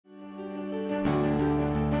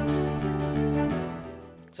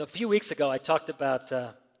So a few weeks ago, I talked about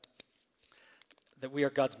that we are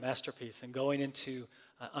God's masterpiece and going into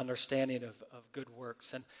understanding of good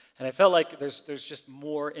works. And I felt like there's just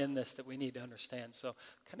more in this that we need to understand. So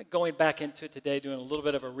kind of going back into it today, doing a little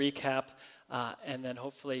bit of a recap, and then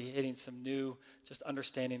hopefully hitting some new just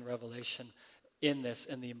understanding revelation in this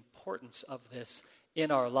and the importance of this in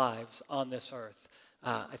our lives on this earth.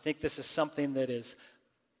 I think this is something that is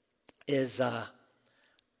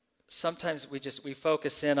sometimes we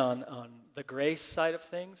focus in on the grace side of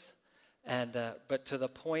things, and but to the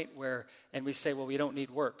point where, and we say, well, we don't need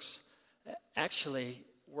works. Actually,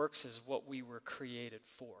 works is what we were created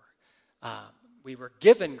for. We were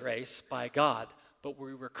given grace by God, but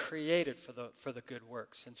we were created for the good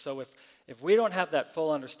works. And so if we don't have that full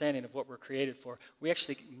understanding of what we're created for, we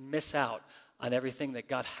actually miss out on everything that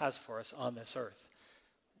God has for us on this earth.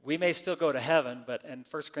 We may still go to heaven, and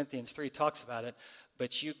 1 Corinthians 3 talks about it,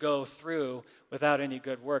 but you go through without any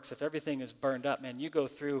good works. If everything is burned up, man, you go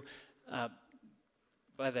through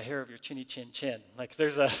by the hair of your chinny chin chin. Like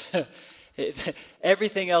there's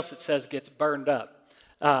everything else it says gets burned up.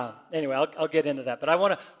 Anyway, I'll get into that. But I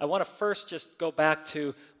want to first just go back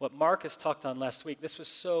to what Marcus talked on last week. This was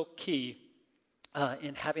so key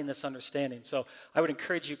in having this understanding. So I would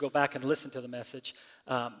encourage you to go back and listen to the message.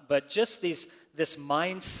 But just this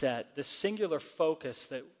mindset, this singular focus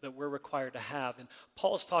that we're required to have. And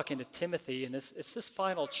Paul's talking to Timothy, and it's this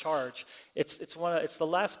final charge. It's the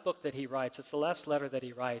last book that he writes. It's the last letter that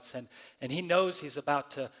he writes, and he knows he's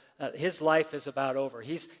about to. His life is about over.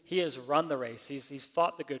 He has run the race. He's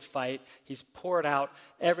fought the good fight. He's poured out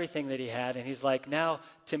everything that he had, and he's like, now,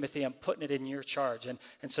 Timothy, I'm putting it in your charge. And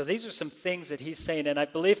so these are some things that he's saying, and I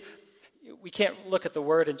believe we can't look at the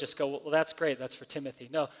word and just go, well, that's great, that's for Timothy.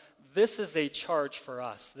 No, this is a charge for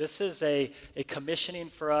us. This is a commissioning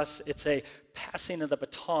for us. It's a passing of the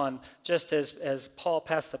baton, just as Paul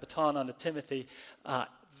passed the baton on to Timothy.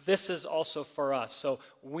 This is also for us. So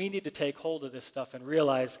we need to take hold of this stuff and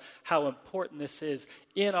realize how important this is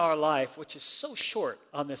in our life, which is so short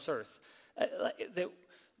on this earth,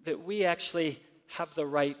 that we actually have the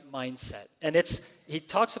right mindset. And he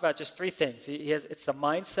talks about just three things. It's the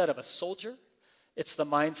mindset of a soldier, it's the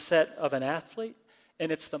mindset of an athlete,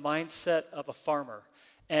 and it's the mindset of a farmer.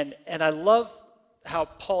 And I love how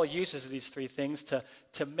Paul uses these three things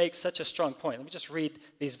to make such a strong point. Let me just read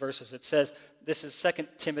these verses. It says, this is 2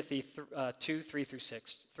 Timothy 2, 3 through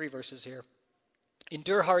 6, 3 verses here.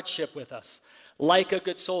 Endure hardship with us, like a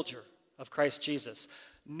good soldier of Christ Jesus.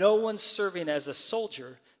 No one serving as a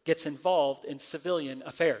soldier gets involved in civilian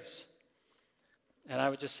affairs. And I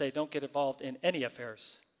would just say, don't get involved in any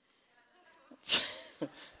affairs.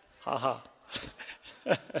 Ha ha.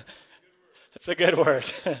 That's a good word.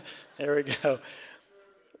 There we go.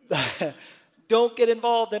 Don't get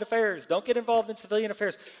involved in affairs. Don't get involved in civilian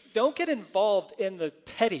affairs. Don't get involved in the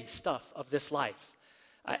petty stuff of this life.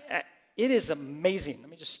 It is amazing. Let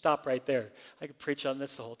me just stop right there. I could preach on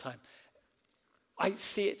this the whole time. I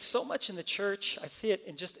see it so much in the church. I see it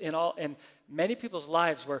in many people's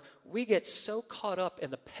lives where we get so caught up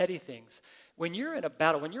in the petty things. When you're in a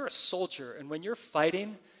battle, when you're a soldier, and when you're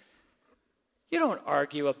fighting, you don't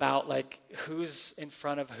argue about like who's in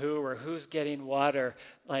front of who or who's getting what or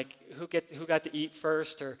like who got to eat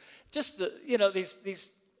first or just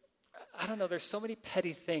these I don't know, there's so many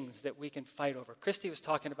petty things that we can fight over. Christy was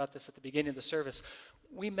talking about this at the beginning of the service.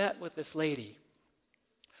 We met with this lady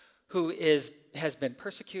who has been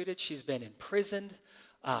persecuted. She's been imprisoned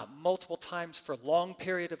multiple times for a long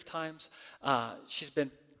period of times. She's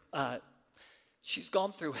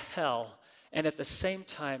gone through hell, and at the same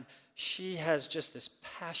time, she has just this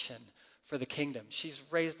passion for the kingdom. She's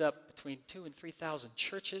raised up between 2,000 and 3,000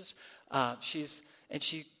 churches.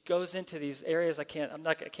 She goes into these areas. I can't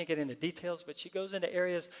get into details, but she goes into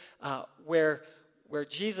areas where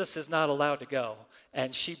Jesus is not allowed to go,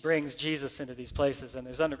 and she brings Jesus into these places. And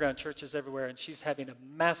there's underground churches everywhere, and she's having a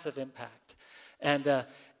massive impact.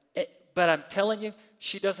 But I'm telling you,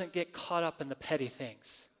 she doesn't get caught up in the petty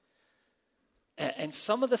things. And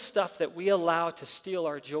some of the stuff that we allow to steal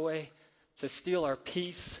our joy, to steal our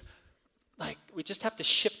peace, like we just have to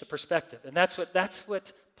shift the perspective. And that's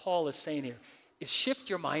what Paul is saying here, is shift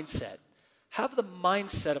your mindset. Have the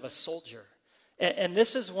mindset of a soldier. And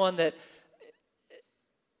this is one that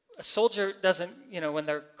a soldier doesn't, when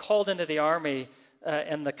they're called into the army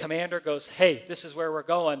and the commander goes, hey, this is where we're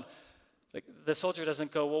going, the soldier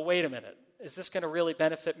doesn't go, well, wait a minute. Is this going to really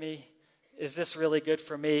benefit me? Is this really good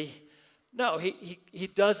for me? No, he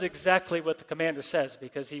does exactly what the commander says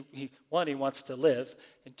because one, he wants to live,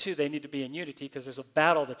 and two, they need to be in unity because there's a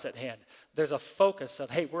battle that's at hand. There's a focus of,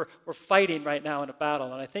 hey, we're fighting right now in a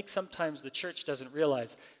battle, and I think sometimes the church doesn't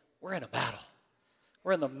realize we're in a battle.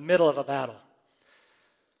 We're in the middle of a battle.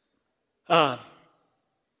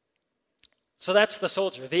 So that's the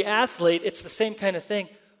soldier. The athlete, it's the same kind of thing.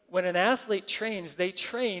 When an athlete trains, they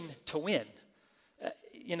train to win.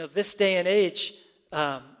 This day and age,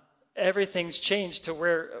 everything's changed to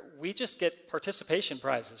where we just get participation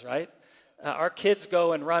prizes, right? Our kids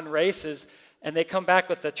go and run races, and they come back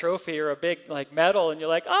with a trophy or a big medal, and you're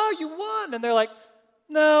like, oh, you won. And they're like,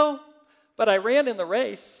 no, but I ran in the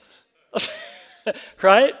race,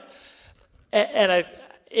 right? And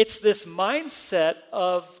it's this mindset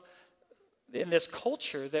in this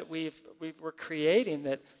culture that we're creating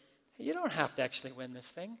that you don't have to actually win this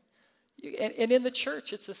thing. And in the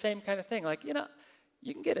church, it's the same kind of thing.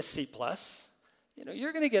 You can get a C+.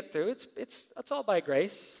 You're going to get through. It's all by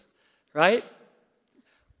grace, right?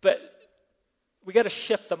 But we got to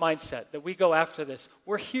shift the mindset that we go after this.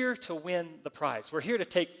 We're here to win the prize. We're here to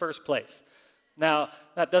take first place. Now,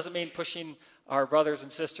 that doesn't mean pushing our brothers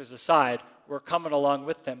and sisters aside. We're coming along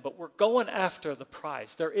with them, but we're going after the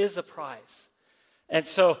prize. There is a prize. And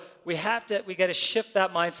so we got to shift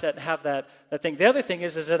that mindset and have that thing. The other thing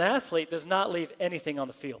is an athlete does not leave anything on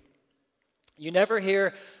the field. You never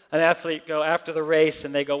hear an athlete go after the race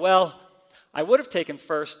and they go, well, I would have taken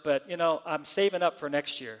first, but, I'm saving up for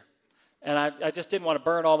next year. And I just didn't want to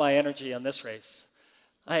burn all my energy on this race.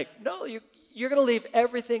 No, you're going to leave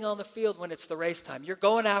everything on the field when it's the race time. You're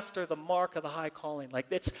going after the mark of the high calling.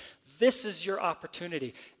 This is your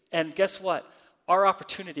opportunity. And guess what? Our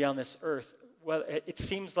opportunity on this earth, well, it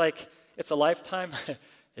seems like it's a lifetime.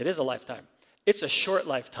 It is a lifetime. It's a short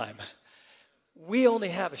lifetime. We only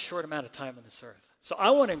have a short amount of time on this earth. So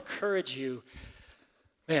I want to encourage you,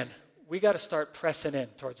 man, we got to start pressing in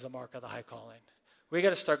towards the mark of the high calling. We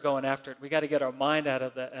got to start going after it. We got to get our mind out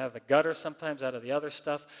of the gutter sometimes, out of the other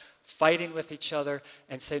stuff, fighting with each other,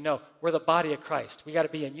 and say, no, we're the body of Christ. We got to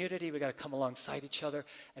be in unity. We got to come alongside each other,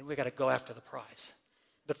 and we got to go after the prize.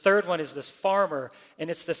 The third one is this farmer, and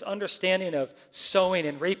it's this understanding of sowing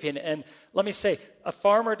and reaping. And let me say, a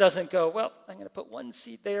farmer doesn't go, well, I'm going to put one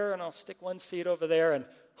seed there, and I'll stick one seed over there, and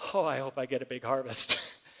I hope I get a big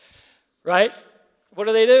harvest. Right? What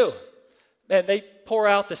do? And they pour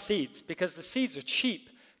out the seeds because the seeds are cheap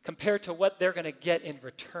compared to what they're going to get in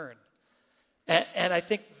return. And I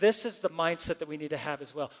think this is the mindset that we need to have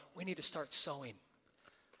as well. We need to start sowing.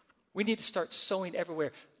 We need to start sowing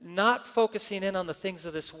everywhere, not focusing in on the things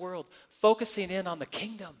of this world, focusing in on the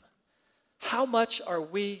kingdom. How much are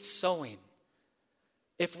we sowing?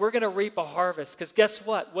 If we're going to reap a harvest, because guess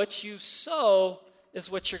what? What you sow is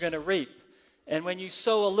what you're going to reap. And when you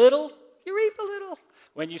sow a little, you reap a little.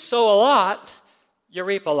 When you sow a lot, you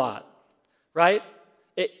reap a lot, right?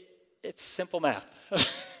 It's simple math,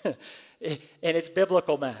 and it's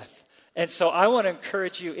biblical math. And so I want to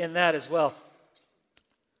encourage you in that as well.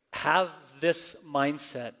 Have this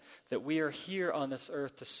mindset that we are here on this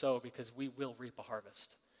earth to sow because we will reap a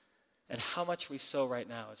harvest. And how much we sow right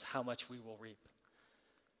now is how much we will reap.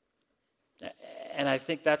 And I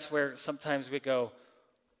think that's where sometimes we go,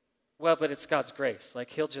 well, but it's God's grace.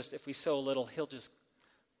 If we sow a little, he'll just,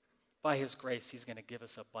 by his grace, he's going to give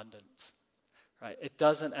us abundance. Right? It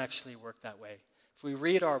doesn't actually work that way. If we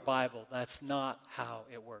read our Bible, that's not how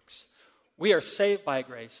it works. We are saved by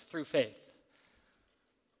grace through faith.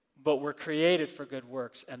 But we're created for good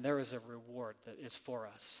works, and there is a reward that is for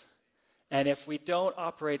us. And if we don't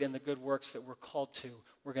operate in the good works that we're called to,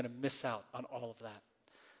 we're going to miss out on all of that.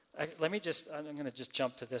 I'm going to just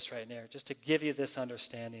jump to this right now, just to give you this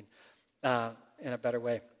understanding in a better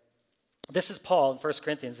way. This is Paul in 1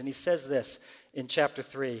 Corinthians, and he says this in chapter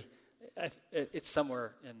 3. It's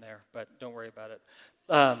somewhere in there, but don't worry about it.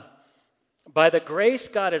 By the grace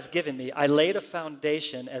God has given me, I laid a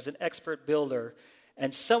foundation as an expert builder,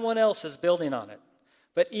 and someone else is building on it.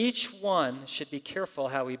 But each one should be careful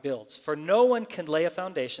how he builds. For no one can lay a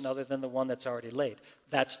foundation other than the one that's already laid.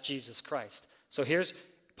 That's Jesus Christ. So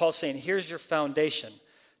Paul's saying, here's your foundation.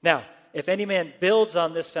 Now, if any man builds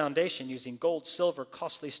on this foundation using gold, silver,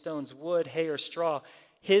 costly stones, wood, hay, or straw,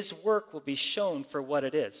 his work will be shown for what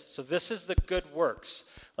it is. So this is the good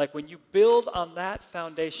works. When you build on that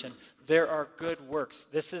foundation, there are good works.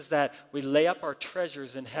 This is that we lay up our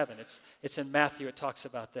treasures in heaven. It's in Matthew, it talks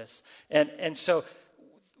about this. And so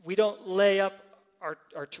we don't lay up our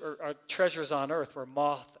treasures on earth where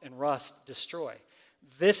moth and rust destroy.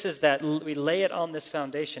 This is that we lay it on this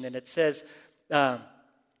foundation, and it says,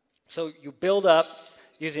 so you build up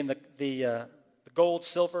using the gold,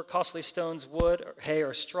 silver, costly stones, wood, or hay,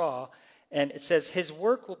 or straw. And it says, his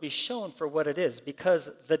work will be shown for what it is, because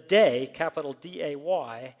the day, capital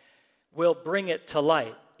D-A-Y, will bring it to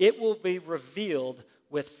light. It will be revealed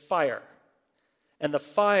with fire, and the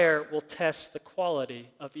fire will test the quality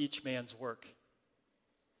of each man's work.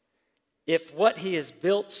 If what he has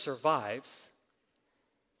built survives,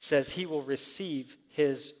 it says he will receive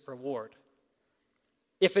his reward.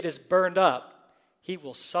 If it is burned up, he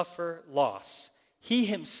will suffer loss. He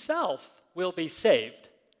himself will be saved,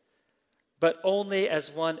 but only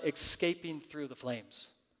as one escaping through the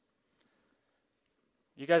flames.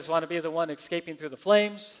 You guys want to be the one escaping through the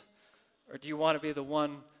flames, or do you want to be the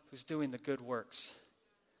one who's doing the good works?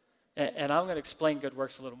 And I'm going to explain good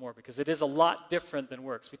works a little more, because it is a lot different than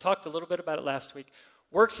works. We talked a little bit about it last week.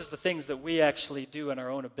 Works is the things that we actually do in our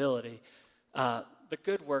own ability. The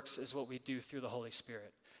good works is what we do through the Holy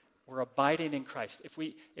Spirit. We're abiding in Christ. If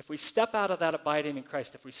we step out of that abiding in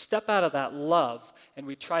Christ, if we step out of that love and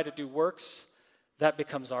we try to do works, that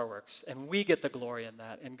becomes our works. And we get the glory in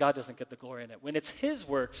that, and God doesn't get the glory in it. When it's his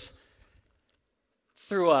works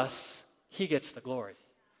through us, he gets the glory.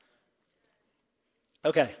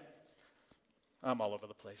 Okay. I'm all over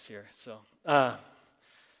the place here. So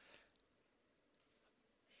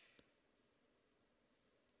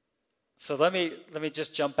let me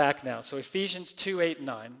just jump back now. So Ephesians 2, 8, and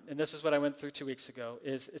 9, and this is what I went through 2 weeks ago,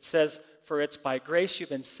 is it says, for it's by grace you've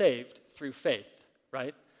been saved through faith,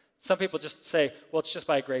 right? Some people just say, well, it's just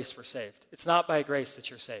by grace we're saved. It's not by grace that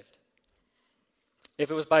you're saved.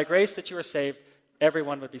 If it was by grace that you were saved,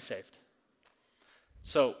 everyone would be saved.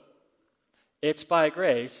 So it's by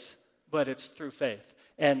grace, but it's through faith.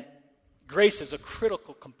 And grace is a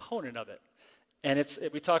critical component of it. And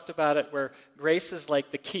we talked about it where grace is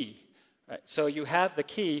like the key. Right? So you have the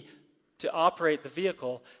key to operate the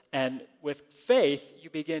vehicle, and with faith,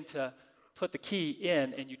 you begin to put the key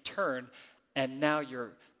in and you turn, and now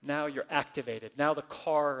you're activated. Now the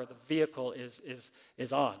car or the vehicle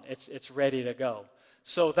is on. It's ready to go.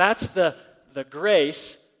 So that's the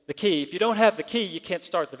grace, the key. If you don't have the key, you can't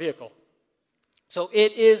start the vehicle. So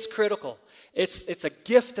it is critical. It's a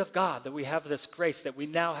gift of God that we have this grace, that we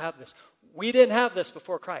now have this. We didn't have this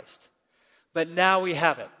before Christ, but now we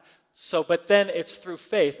have it. So, but then it's through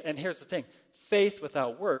faith, and here's the thing. Faith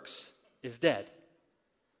without works is dead.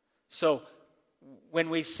 So when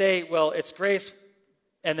we say, well, it's grace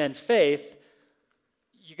and then faith,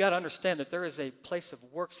 you got to understand that there is a place of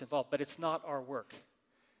works involved, but it's not our work.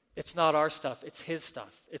 It's not our stuff. It's his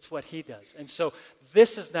stuff. It's what he does. And so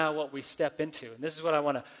this is now what we step into, and this is what I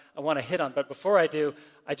want to hit on. But before I do,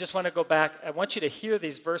 I just want to go back. I want you to hear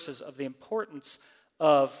these verses of the importance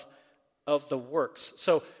of the works.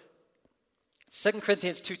 So 2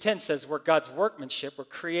 Corinthians 2:10 says, we're God's workmanship. We're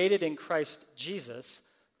created in Christ Jesus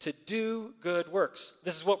to do good works.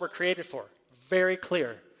 This is what we're created for. Very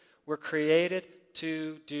clear. We're created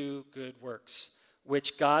to do good works,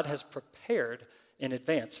 which God has prepared in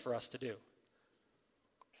advance for us to do.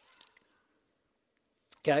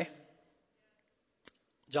 Okay?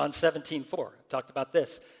 John 17:4 talked about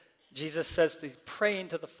this. Jesus says, he's praying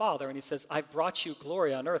to the Father, and he says, I brought you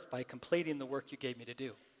glory on earth by completing the work you gave me to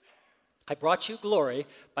do. I brought you glory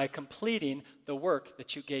by completing the work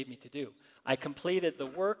that you gave me to do. I completed the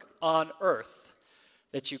work on earth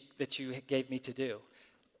that you gave me to do.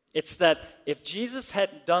 It's that if Jesus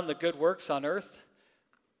hadn't done the good works on earth,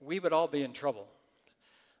 we would all be in trouble.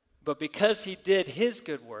 But because he did his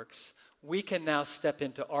good works, we can now step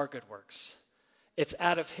into our good works. It's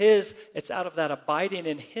out of that abiding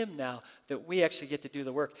in him now that we actually get to do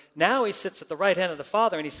the work. Now he sits at the right hand of the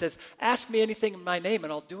Father and he says, ask me anything in my name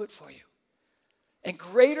and I'll do it for you. And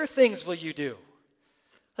greater things will you do.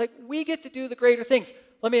 Like, we get to do the greater things.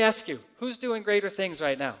 Let me ask you, who's doing greater things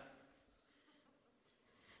right now?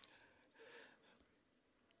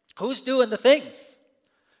 Who's doing the things?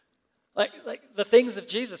 Like the things of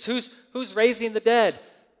Jesus. Who's raising the dead,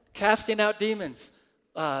 casting out demons,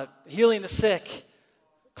 healing the sick,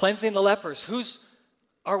 cleansing the lepers?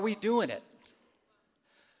 Are we doing it?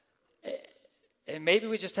 And maybe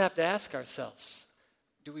we just have to ask ourselves,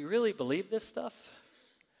 do we really believe this stuff?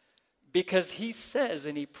 Because he says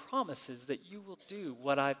and he promises that you will do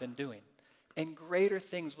what I've been doing. And greater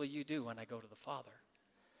things will you do when I go to the Father.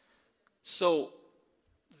 So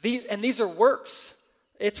these are works.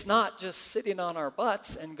 It's not just sitting on our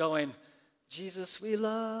butts and going, Jesus, we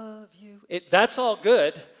love you. That's all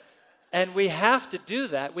good. And we have to do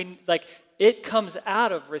that. It comes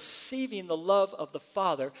out of receiving the love of the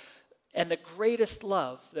Father. And the greatest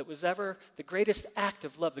love that was ever, the greatest act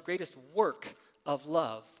of love, the greatest work of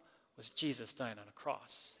love was Jesus dying on a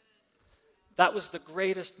cross. That was the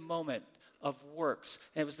greatest moment of works.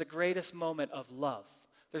 And it was the greatest moment of love.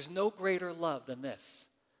 There's no greater love than this,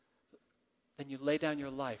 than you lay down your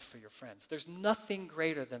life for your friends. There's nothing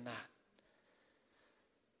greater than that.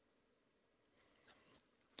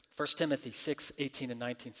 1 Timothy 6:18 and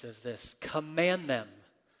 19 says this, command them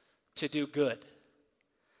to do good,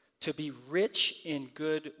 to be rich in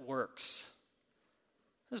good works.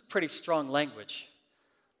 This is pretty strong language.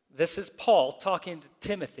 This is Paul talking to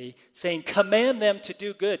Timothy, saying, command them to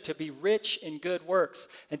do good, to be rich in good works,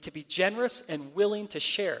 and to be generous and willing to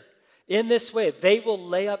share. In this way, they will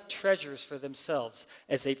lay up treasures for themselves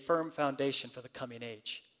as a firm foundation for the coming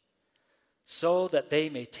age, so that they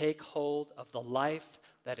may take hold of the life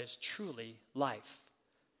that is truly life.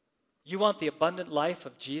 You want the abundant life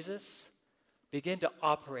of Jesus? Begin to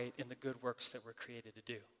operate in the good works that we're created to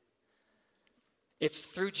do. It's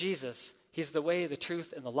through Jesus. He's the way, the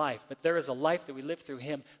truth, and the life. But there is a life that we live through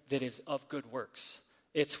him that is of good works.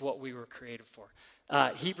 It's what we were created for.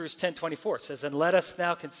 Hebrews 10:24 says, and let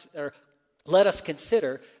us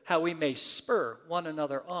consider how we may spur one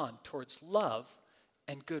another on towards love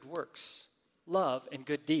and good works. Love and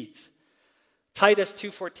good deeds. Titus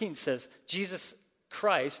 2:14 says, Jesus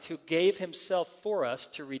Christ, who gave himself for us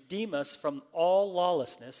to redeem us from all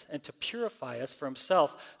lawlessness and to purify us for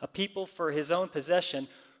himself, a people for his own possession,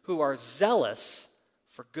 who are zealous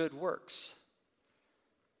for good works.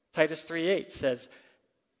 Titus 3:8 says,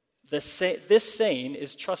 this saying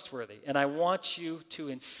is trustworthy, and I want you to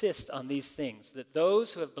insist on these things, that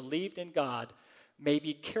those who have believed in God may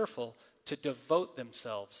be careful to devote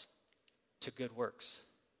themselves to good works.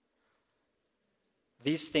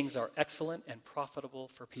 These things are excellent and profitable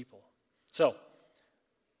for people. So,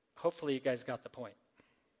 hopefully you guys got the point.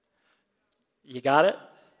 You got it?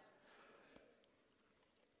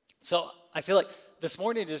 So, I feel like this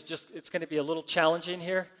morning it's going to be a little challenging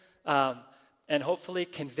here, and hopefully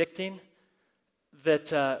convicting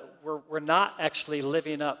that we're not actually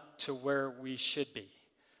living up to where we should be.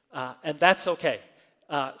 And that's okay.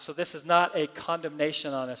 So this is not a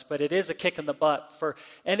condemnation on us, but it is a kick in the butt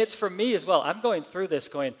and it's for me as well. I'm going through this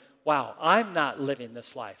going, wow, I'm not living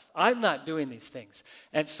this life. I'm not doing these things.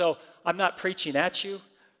 And so I'm not preaching at you.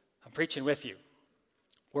 I'm preaching with you.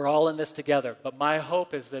 We're all in this together. But my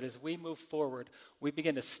hope is that as we move forward, we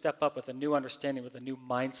begin to step up with a new understanding, with a new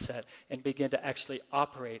mindset, and begin to actually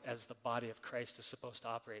operate as the body of Christ is supposed to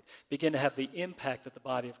operate. Begin to have the impact that the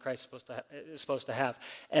body of Christ is supposed to have.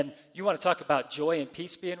 And you want to talk about joy and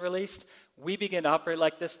peace being released? We begin to operate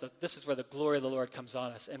like this. This is where the glory of the Lord comes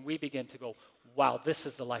on us, and we begin to go, wow, this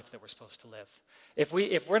is the life that we're supposed to live. If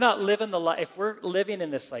we're not living the life, if we're living in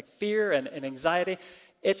this like fear and anxiety,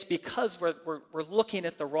 it's because we're looking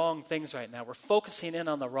at the wrong things right now. We're focusing in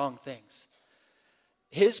on the wrong things.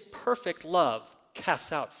 His perfect love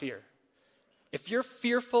casts out fear. If you're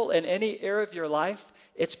fearful in any area of your life,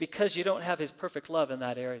 it's because you don't have his perfect love in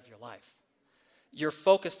that area of your life. You're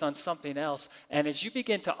focused on something else, and as you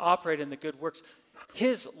begin to operate in the good works,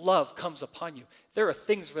 his love comes upon you. There are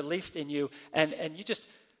things released in you, and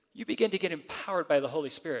you begin to get empowered by the Holy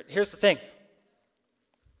Spirit. Here's the thing.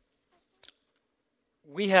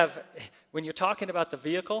 When you're talking about the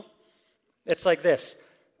vehicle, it's like this.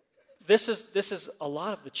 This is a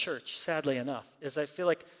lot of the church, sadly enough, is I feel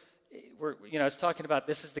like I was talking about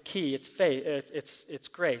this is the key. It's faith. It's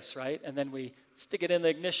grace, right? And then we stick it in the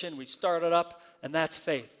ignition, we start it up, and that's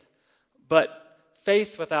faith. But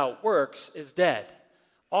faith without works is dead.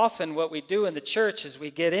 Often what we do in the church is we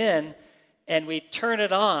get in and we turn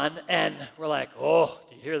it on, and we're like, oh,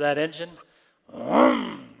 do you hear that engine?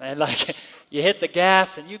 And like you hit the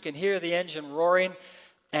gas and you can hear the engine roaring,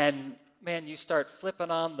 and man, you start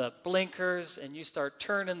flipping on the blinkers and you start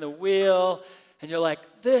turning the wheel, and you're like,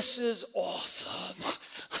 this is awesome,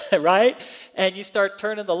 right? And you start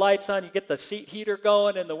turning the lights on, you get the seat heater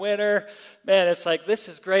going in the winter. Man, it's like, this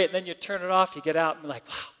is great. And then you turn it off, you get out and you're like,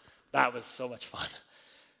 wow, that was so much fun.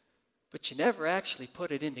 But you never actually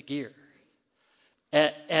put it into gear.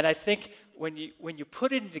 And I think when you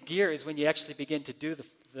put it into gear is when you actually begin to do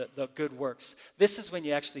the good works. This is when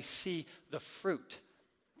you actually see the fruit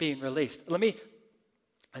being released.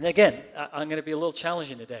 And again, I'm going to be a little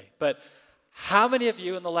challenging today, but how many of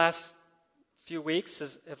you in the last few weeks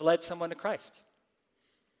have led someone to Christ?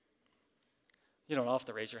 You don't have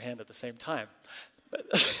to raise your hand at the same time.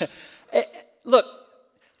 But look,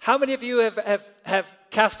 how many of you have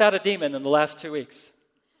cast out a demon in the last 2 weeks?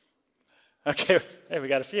 Okay, hey, we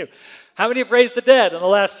got a few. How many have raised the dead in the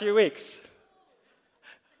last few weeks?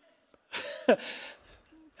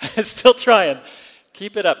 Still trying.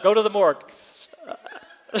 Keep it up. Go to the morgue.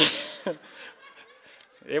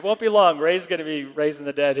 It won't be long. Ray's going to be raising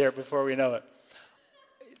the dead here before we know it.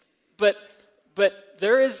 but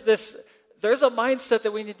there's a mindset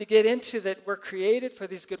that we need to get into, that we're created for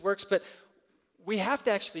these good works, but we have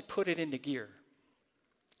to actually put it into gear.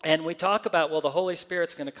 And we talk about, well, the Holy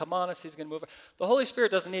Spirit's going to come on us, he's going to move. The Holy Spirit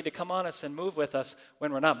doesn't need to come on us and move with us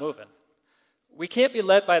when we're not moving. We can't be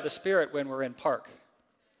led by the Spirit when we're in park.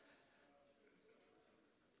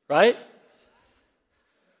 Right?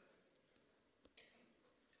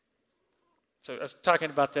 So I was talking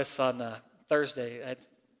about this on Thursday.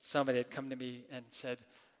 Somebody had come to me and said,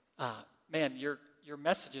 man, your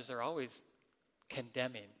messages are always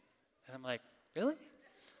condemning. And I'm like, really?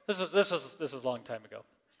 This was a long time ago.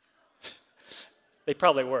 They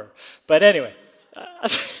probably were. But anyway.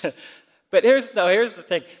 But here's the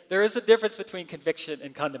thing. There is a difference between conviction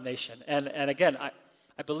and condemnation. And again,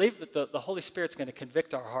 I believe that the Holy Spirit's going to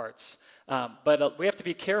convict our hearts. But we have to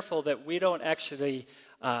be careful that we don't actually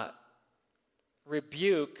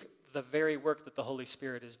rebuke the very work that the Holy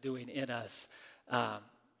Spirit is doing in us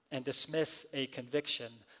and dismiss a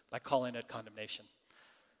conviction by calling it condemnation.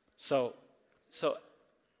 So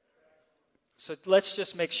let's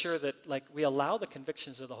just make sure that we allow the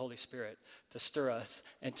convictions of the Holy Spirit to stir us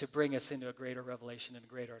and to bring us into a greater revelation and a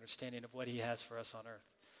greater understanding of what he has for us on earth.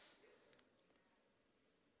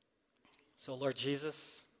 So Lord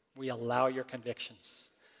Jesus, we allow your convictions.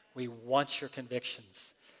 We want your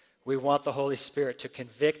convictions. We want the Holy Spirit to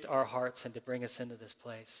convict our hearts and to bring us into this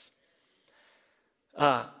place.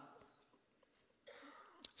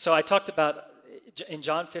 So I talked about, in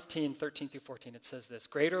John 15, 13 through 14, it says this: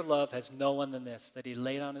 greater love has no one than this, that he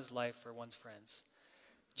laid down his life for one's friends.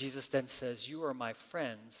 Jesus then says, you are my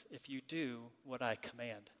friends if you do what I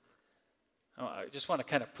command. I just want to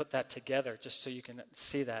kind of put that together just so you can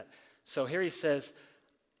see that. So here he says,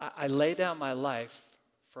 I lay down my life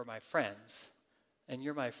for my friends, and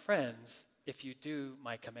you're my friends if you do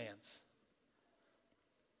my commands.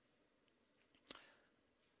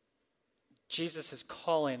 Jesus is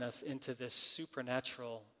calling us into this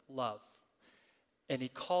supernatural love. And he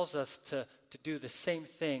calls us to do the same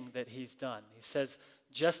thing that he's done. He says,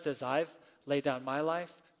 just as I've laid down my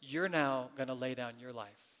life, you're now going to lay down your life.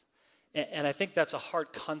 And I think that's a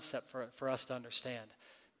hard concept for us to understand.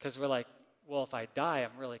 Because we're like, well, if I die,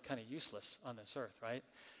 I'm really kind of useless on this earth, right?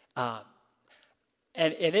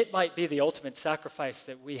 And it might be the ultimate sacrifice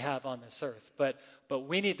that we have on this earth. But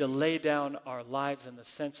we need to lay down our lives in the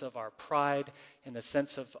sense of our pride, in the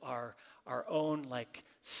sense of our own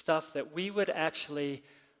stuff, that we would actually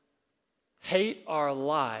hate our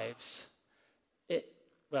lives.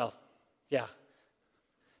 Yeah.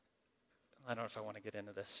 I don't know if I want to get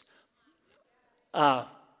into this.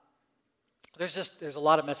 There's a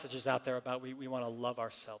lot of messages out there about we want to love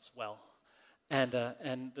ourselves well. And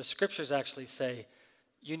the scriptures actually say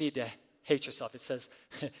you need to hate yourself. It says,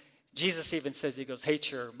 Jesus even says, he goes,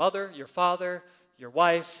 hate your mother, your father, your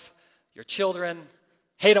wife, your children,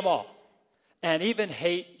 hate them all. And even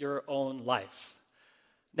hate your own life.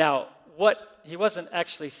 Now, he wasn't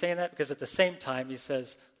actually saying that, because at the same time he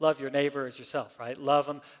says, love your neighbor as yourself, right? Love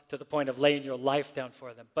them to the point of laying your life down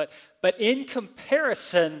for them. But in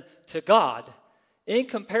comparison to God, in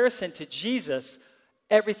comparison to Jesus,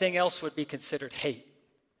 everything else would be considered hate.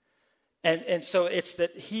 And so it's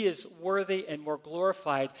that he is worthy and more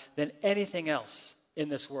glorified than anything else in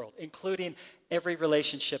this world, including every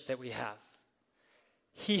relationship that we have.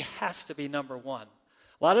 He has to be number one.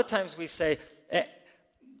 A lot of times we say, I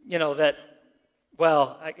got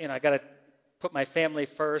to put my family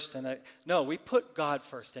first. No, we put God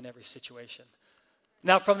first in every situation.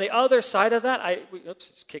 Now, from the other side of that,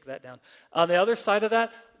 just kick that down. On the other side of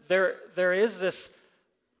that, there is this.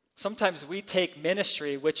 Sometimes we take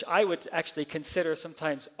ministry, which I would actually consider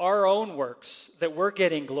sometimes our own works that we're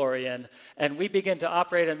getting glory in, and we begin to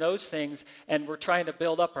operate in those things, and we're trying to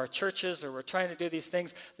build up our churches, or we're trying to do these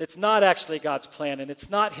things that's not actually God's plan, and it's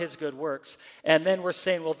not his good works. And then we're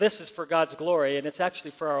saying, well, this is for God's glory, and it's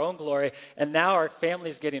actually for our own glory, and now our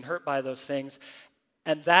family's getting hurt by those things,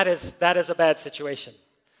 and that is a bad situation.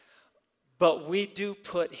 But we do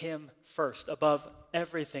put him first above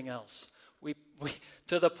everything else. We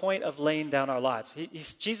to the point of laying down our lives.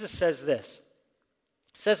 Jesus says this.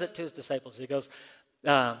 He says it to his disciples. He goes,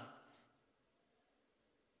 here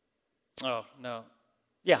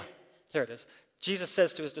it is. Jesus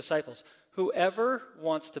says to his disciples, whoever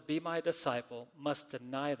wants to be my disciple must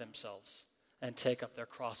deny themselves and take up their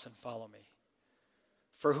cross and follow me.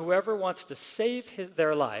 For whoever wants to save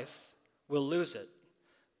their life will lose it,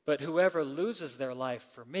 but whoever loses their life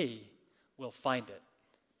for me will find it.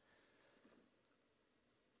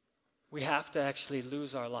 We have to actually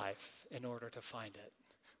lose our life in order to find it.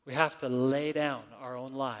 We have to lay down our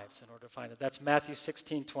own lives in order to find it. That's Matthew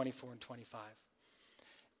 16, 24 and 25.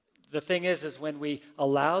 The thing is when we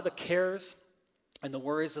allow the cares and the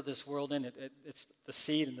worries of this world in, it's the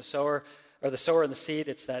seed and the sower, or the sower and the seed.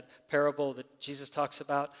 It's that parable that Jesus talks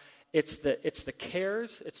about. It's the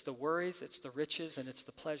cares, it's the worries, it's the riches, and it's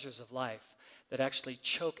the pleasures of life that actually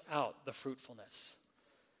choke out the fruitfulness.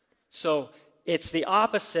 So it's the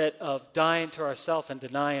opposite of dying to ourselves and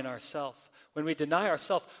denying ourselves. When we deny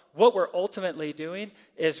ourselves, what we're ultimately doing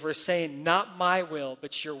is we're saying, not my will,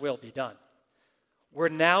 but your will be done. We're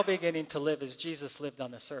now beginning to live as Jesus lived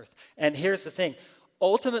on this earth. And here's the thing.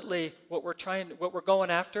 Ultimately, what we're going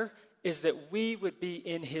after is that we would be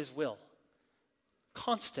in his will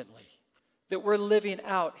constantly, that we're living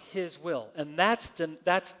out his will. And that's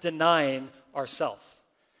denying ourselves.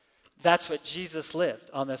 That's what Jesus lived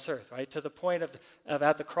on this earth, right? To the point of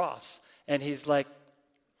at the cross. And he's like,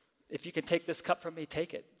 if you can take this cup from me,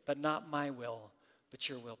 take it. But not my will, but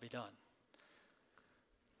your will be done.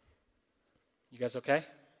 You guys okay?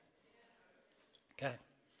 Okay.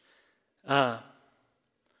 Let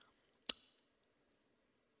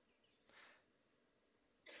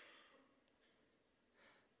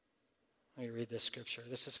me read this scripture.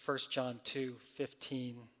 This is 1 John 2,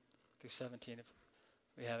 15 through 17. If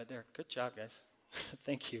we have it there. Good job, guys.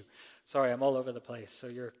 Thank you. Sorry, I'm all over the place, so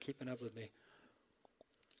you're keeping up with me.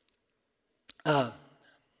 It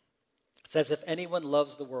says, if anyone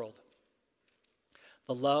loves the world,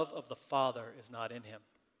 the love of the Father is not in him.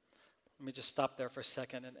 Let me just stop there for a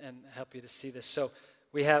second and help you to see this. So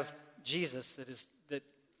we have Jesus that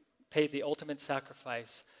paid the ultimate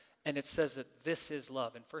sacrifice, and it says that this is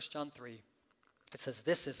love. In 1 John 3, it says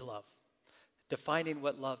this is love. Defining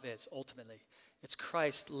what love is, ultimately. It's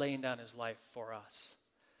Christ laying down his life for us.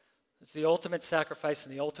 It's the ultimate sacrifice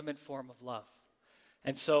and the ultimate form of love.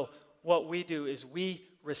 And so what we do is we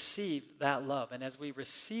receive that love. And as we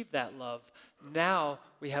receive that love, now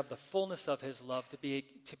we have the fullness of his love to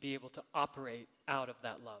be able to operate out of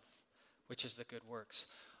that love, which is the good works.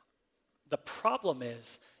 The problem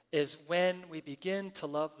is when we begin to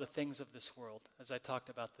love the things of this world, as I talked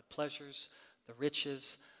about, the pleasures, the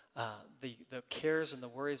riches, the cares and the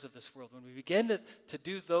worries of this world. When we begin to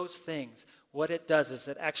do those things, what it does is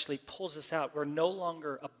it actually pulls us out. We're no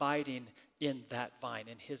longer abiding in that vine,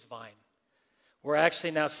 in his vine. We're actually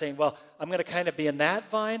now saying, well, I'm going to kind of be in that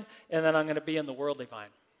vine, and then I'm going to be in the worldly vine.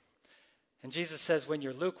 And Jesus says, when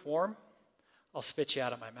you're lukewarm, I'll spit you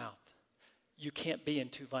out of my mouth. You can't be in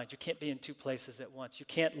two vines. You can't be in two places at once. You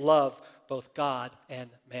can't love both God and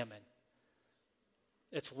mammon.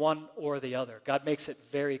 It's one or the other. God makes it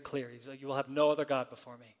very clear. He's like, you will have no other God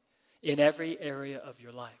before me in every area of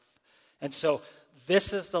your life. And so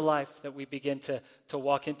this is the life that we begin to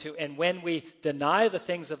walk into. And when we deny the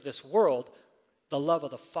things of this world, the love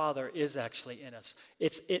of the Father is actually in us.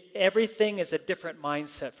 Everything is a different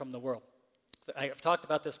mindset from the world. I've talked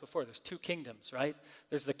about this before. There's two kingdoms, right?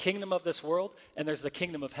 There's the kingdom of this world, and there's the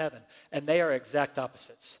kingdom of heaven. And they are exact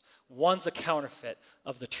opposites. One's a counterfeit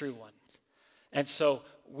of the true one. And so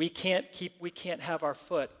we can't have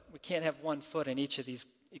one foot in each of these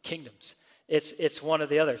kingdoms. It's one or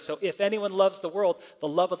the other. So if anyone loves the world, the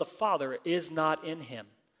love of the Father is not in him.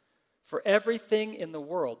 For everything in the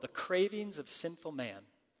world, the cravings of sinful man,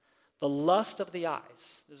 the lust of the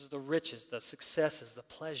eyes, this is the riches, the successes, the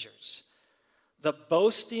pleasures, the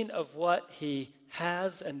boasting of what he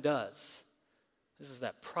has and does. This is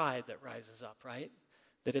that pride that rises up, right?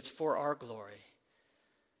 That it's for our glory.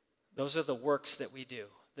 Those are the works that we do,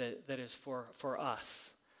 that is for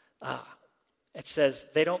us. It says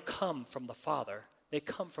they don't come from the Father. They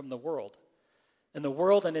come from the world. And the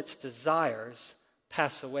world and its desires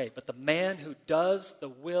pass away. But the man who does the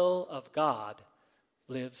will of God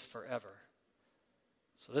lives forever.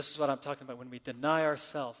 So this is what I'm talking about. When we deny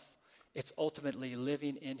ourselves, it's ultimately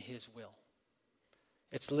living in his will.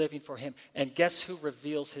 It's living for him. And guess who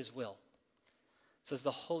reveals his will? It says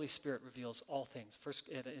the Holy Spirit reveals all things. First,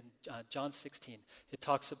 in John 16, it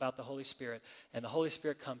talks about the Holy Spirit. And the Holy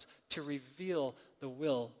Spirit comes to reveal the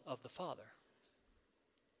will of the Father.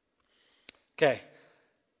 Okay.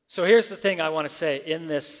 So here's the thing I want to say in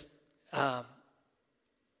this. Paul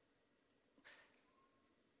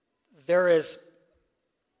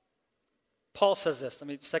says this.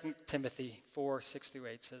 2 Timothy 4, 6 through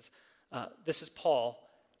 8 says, this is Paul,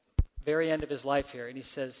 very end of his life here, and he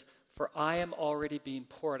says, for I am already being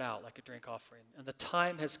poured out like a drink offering, and the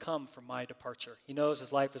time has come for my departure. He knows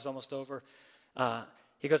his life is almost over.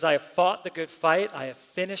 He goes, I have fought the good fight, I have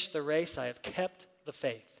finished the race, I have kept the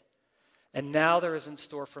faith. And now there is in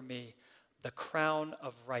store for me the crown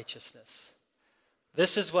of righteousness.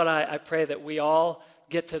 This is what I pray that we all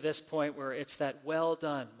get to this point where it's that, well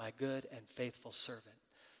done, my good and faithful servant.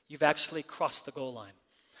 You've actually crossed the goal line.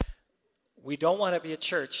 We don't want to be a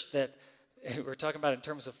church that, we're talking about in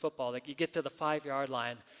terms of football, like you get to the 5-yard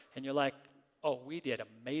line and you're like, oh, we did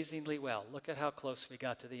amazingly well. Look at how close we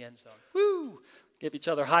got to the end zone. Woo! Give each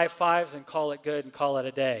other high fives and call it good and call it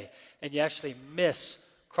a day. And you actually miss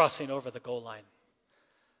crossing over the goal line.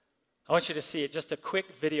 I want you to see it. Just a quick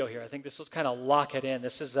video here. I think this will kind of lock it in.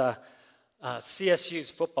 This is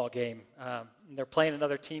CSU's football game. They're playing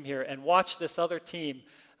another team here. And watch this other team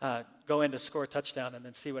go in to score a touchdown and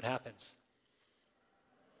then see what happens.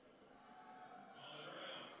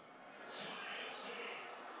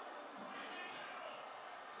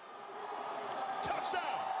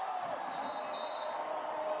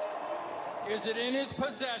 Is it in his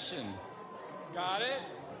possession? Got it.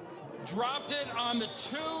 Dropped it on the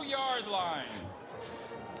 2-yard line.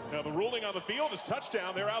 Now the ruling on the field is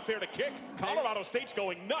touchdown. They're out there to kick. Colorado State's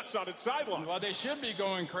going nuts on its sideline. Well, they should be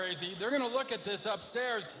going crazy. They're going to look at this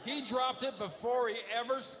upstairs. He dropped it before he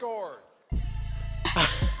ever scored.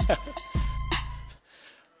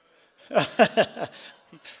 A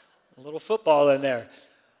little football in there.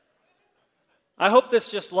 I hope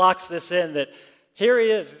this just locks this in that here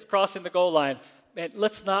he is. He's crossing the goal line. Man,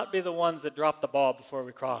 let's not be the ones that drop the ball before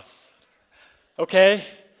we cross. Okay?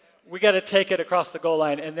 We got to take it across the goal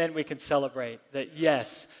line, and then we can celebrate that,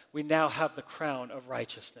 yes, we now have the crown of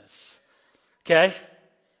righteousness. Okay?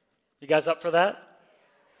 You guys up for that?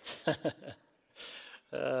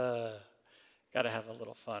 Got to have a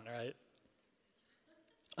little fun,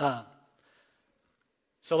 right?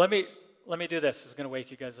 So let me do this. It's going to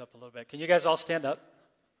wake you guys up a little bit. Can you guys all stand up?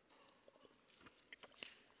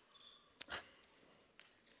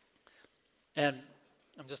 And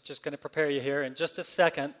I'm just going to prepare you here. In just a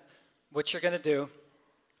second, what you're going to do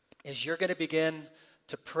is you're going to begin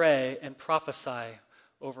to pray and prophesy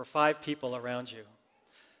over 5 people around you.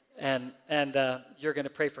 And you're going to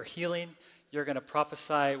pray for healing. You're going to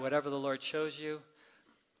prophesy whatever the Lord shows you.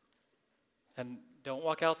 And don't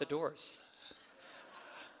walk out the doors.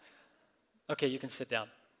 Okay, you can sit down.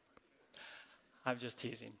 I'm just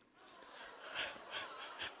teasing.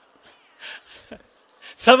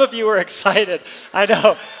 Some of you were excited. I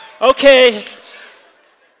know. Okay,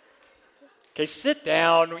 sit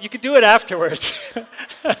down. You can do it afterwards.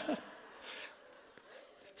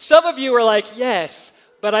 Some of you are like, yes,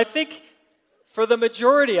 but I think for the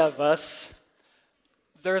majority of us,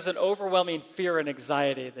 there's an overwhelming fear and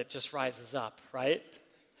anxiety that just rises up, right?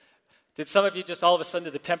 Did some of you just all of a sudden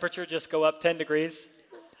did the temperature just go up 10 degrees?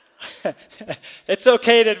 It's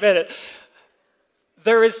okay to admit it.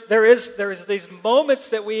 There is these moments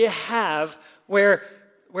that we have where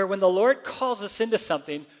when the Lord calls us into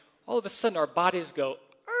something, all of a sudden our bodies go,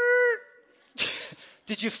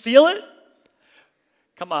 did you feel it?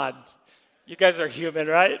 Come on. You guys are human,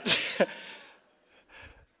 right?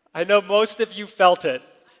 I know most of you felt it.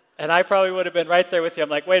 And I probably would have been right there with you. I'm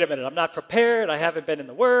like, wait a minute, I'm not prepared. I haven't been in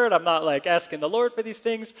the Word. I'm not like asking the Lord for these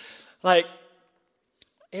things. Like,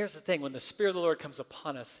 here's the thing. When the Spirit of the Lord comes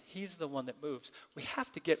upon us, He's the one that moves. We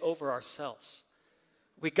have to get over ourselves.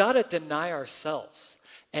 We got to deny ourselves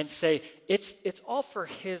and say, it's all for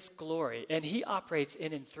His glory. And He operates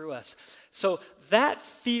in and through us. So that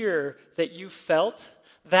fear that you felt,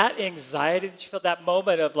 that anxiety that you felt, that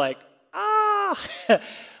moment of like,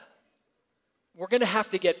 we're going to have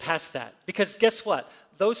to get past that. Because guess what?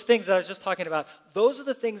 Those things that I was just talking about, those are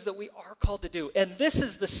the things that we are called to do. And this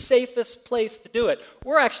is the safest place to do it.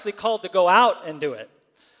 We're actually called to go out and do it.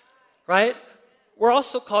 Right? We're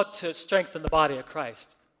also called to strengthen the body of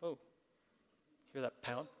Christ. Oh, hear that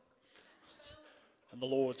pound? And the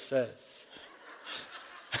Lord says.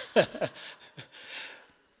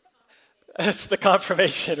 That's the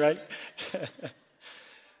confirmation, right?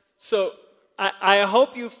 So I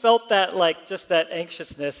hope you felt that, like, just that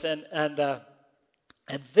anxiousness, and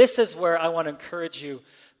this is where I want to encourage you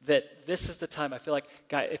that this is the time. I feel like,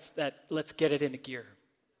 guys, it's that let's get it into gear.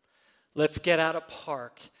 Let's get out of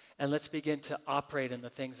park, and let's begin to operate in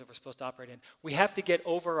the things that we're supposed to operate in. We have to get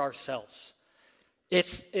over ourselves.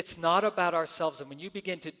 It's not about ourselves, and when you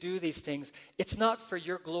begin to do these things, it's not for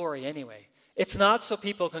your glory anyway. It's not so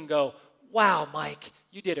people can go, wow, Mike,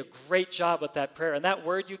 you did a great job with that prayer. And that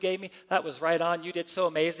word you gave me, that was right on. You did so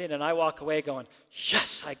amazing. And I walk away going,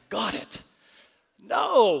 yes, I got it.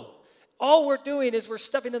 No. All we're doing is we're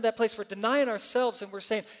stepping into that place. We're denying ourselves and we're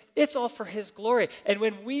saying, it's all for His glory. And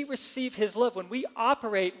when we receive His love, when we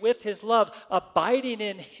operate with His love, abiding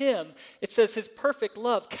in Him, it says His perfect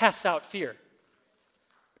love casts out fear.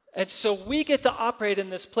 And so we get to operate in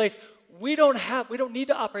this place. We don't need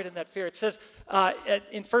to operate in that fear. It says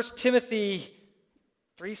in 1 Timothy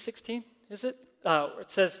 3:16, is it? It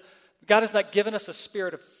says, God has not given us a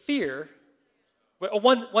spirit of fear.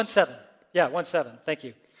 1:7. Yeah, 1:7. Thank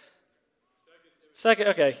you. Second,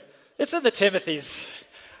 okay. It's in the Timothy's.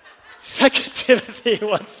 2 Timothy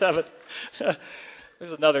 1:7.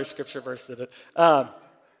 There's another scripture verse in it.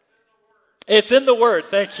 It's in the Word.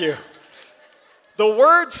 Thank you. The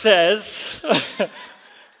Word says,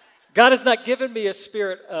 God has not given me a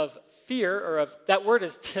spirit of fear, or of, that word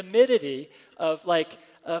is timidity, of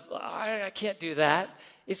I can't do that.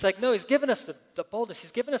 It's like, no, he's given us the boldness.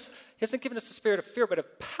 He hasn't given us the spirit of fear, but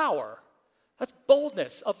of power. That's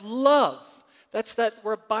boldness, of love. That's that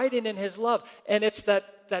we're abiding in his love. And it's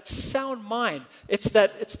that sound mind. It's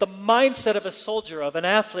the mindset of a soldier, of an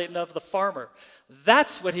athlete, and of the farmer.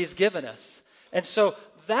 That's what he's given us. And so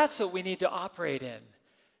that's what we need to operate in.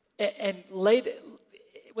 And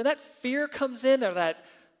when that fear comes in, or that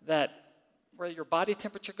where your body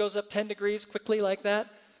temperature goes up 10 degrees quickly like that,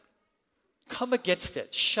 come against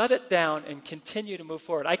it, shut it down, and continue to move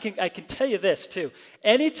forward. I can tell you this too.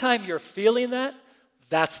 Anytime you're feeling that,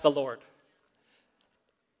 that's the Lord.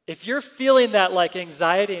 If you're feeling that like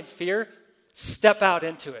anxiety and fear, step out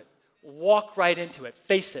into it. Walk right into it.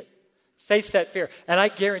 Face it. Face that fear. And I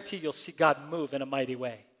guarantee you'll see God move in a mighty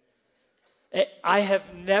way. I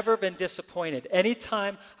have never been disappointed.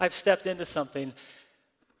 Anytime I've stepped into something,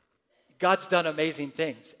 God's done amazing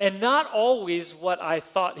things. And not always what I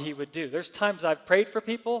thought he would do. There's times I've prayed for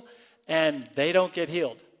people and they don't get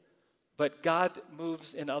healed. But God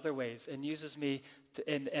moves in other ways and uses me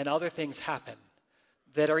and other things happen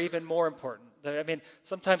that are even more important.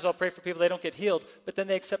 Sometimes I'll pray for people, they don't get healed, but then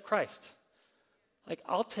they accept Christ. Like,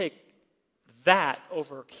 I'll take that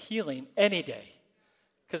over healing any day.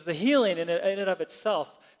 Because the healing in and of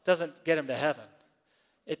itself doesn't get them to heaven.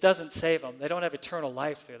 It doesn't save them. They don't have eternal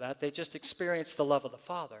life through that. They just experience the love of the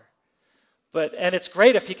Father. And it's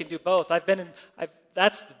great if you can do both. To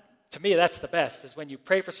me, that's the best, is when you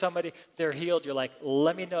pray for somebody, they're healed, you're like,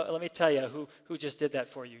 let me tell you who just did that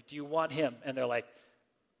for you. Do you want him? And they're like,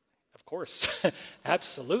 of course,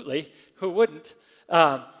 absolutely. Who wouldn't?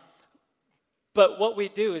 But what we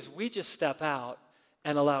do is we just step out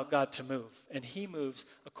and allow God to move. And he moves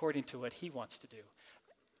according to what he wants to do.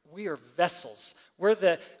 We are vessels. We're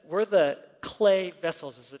the clay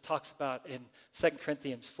vessels, as it talks about in 2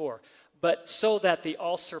 Corinthians 4. But so that the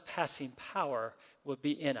all-surpassing power will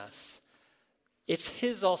be in us. It's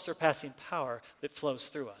his all-surpassing power that flows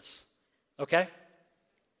through us. Okay?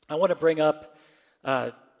 I want to bring up...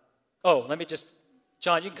 John,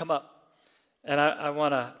 you can come up. And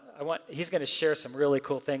he's going to share some really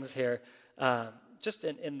cool things here, just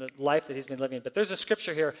in the life that he's been living. But there's a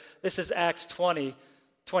scripture here. This is Acts 20,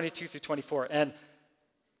 22 through 24. And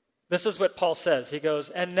this is what Paul says. He goes,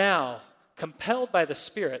 and now, compelled by the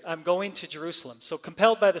Spirit, I'm going to Jerusalem. So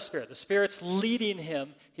compelled by the Spirit. The Spirit's leading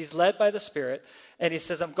him. He's led by the Spirit. And he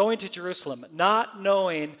says, I'm going to Jerusalem, not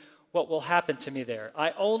knowing what will happen to me there.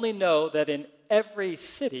 I only know that in every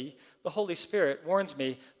city, the Holy Spirit warns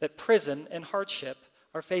me that prison and hardship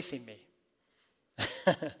are facing me.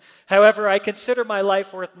 However, I consider my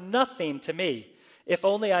life worth nothing to me, if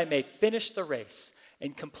only I may finish the race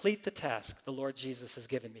and complete the task the Lord Jesus has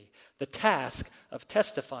given me, the task of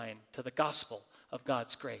testifying to the gospel of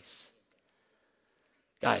God's grace.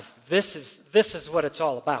 Guys, this is what it's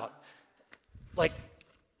all about. Like,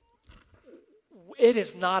 it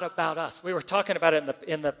is not about us. We were talking about it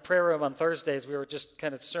in the prayer room on Thursdays. We were just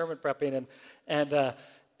kind of sermon prepping, and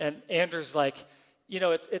Andrew's like,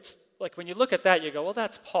 it's like when you look at that, you go, well,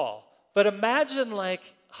 that's Paul. But imagine like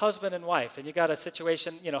husband and wife, and you got a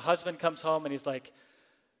situation, husband comes home and he's like,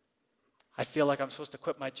 I feel like I'm supposed to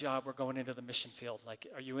quit my job. We're going into the mission field. Like,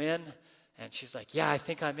 are you in? And she's like, yeah, I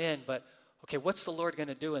think I'm in, but okay, what's the Lord going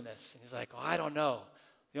to do in this? And he's like, I don't know.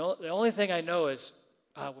 The only thing I know is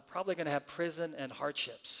we're probably going to have prison and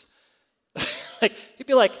hardships. Like, he'd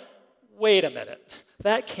be like, wait a minute.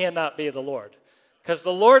 That cannot be the Lord. Because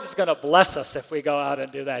the Lord is going to bless us if we go out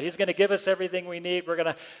and do that. He's going to give us everything we need. We're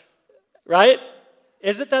going to, right?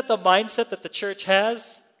 Isn't that the mindset that the church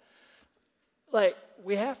has? Like,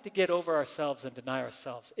 we have to get over ourselves and deny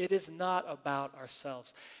ourselves. It is not about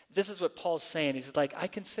ourselves. This is what Paul's saying. He's like, I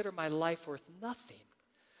consider my life worth nothing,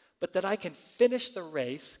 but that I can finish the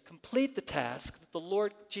race, complete the task that the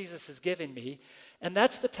Lord Jesus has given me, and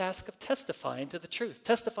that's the task of testifying to the truth,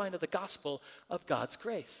 testifying to the gospel of God's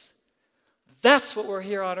grace. That's what we're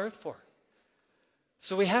here on earth for.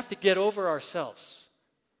 So we have to get over ourselves.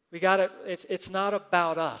 It's not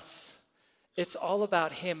about us. It's all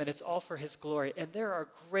about him, and it's all for his glory. And there are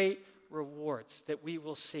great rewards that we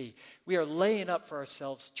will see. We are laying up for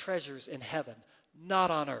ourselves treasures in heaven,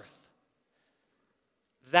 not on earth.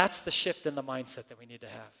 That's the shift in the mindset that we need to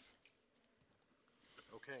have.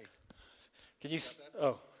 Okay. Can you? Is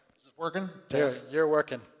this working? You're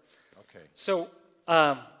working. Okay. So,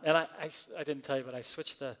 and I didn't tell you, but I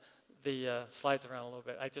switched the slides around a little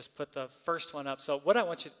bit. I just put the first one up. So what I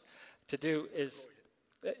want you to do is,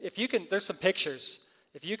 if you can, there's some pictures.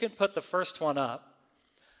 If you can put the first one up.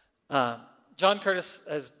 John Curtis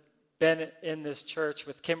has been in this church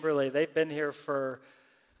with Kimberly. They've been here for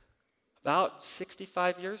about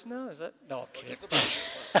 65 years now. Is that? No, I'm kidding.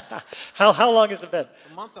 How long has it been?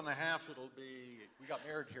 A month and a half it'll be. We got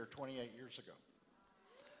married here 28 years ago.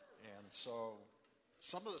 And so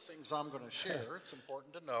some of the things I'm going to share, it's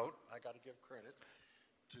important to note, I got to give credit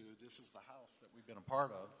to this is the house that we've been a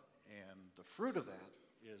part of. And the fruit of that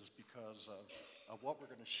is because of what we're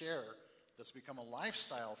going to share that's become a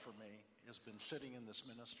lifestyle for me has been sitting in this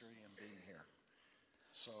ministry and being here.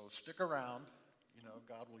 So stick around. You know,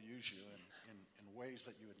 God will use you in ways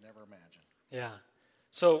that you would never imagine. Yeah.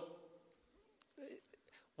 So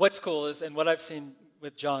what's cool is, and what I've seen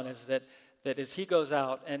with John is that as he goes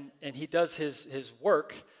out and he does his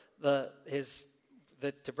work, to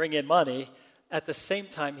bring in money, at the same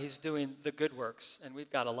time he's doing the good works. And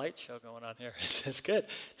we've got a light show going on here. It's good.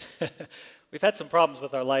 We've had some problems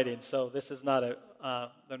with our lighting, so this is not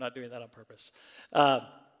they're not doing that on purpose.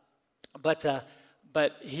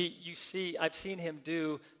 But I've seen him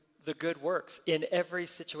do the good works in every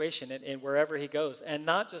situation and wherever he goes. And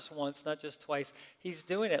not just once, not just twice. He's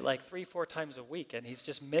doing it like 3-4 times a week, and he's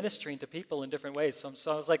just ministering to people in different ways.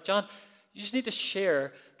 So I was like, John, you just need to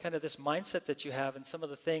share kind of this mindset that you have and some of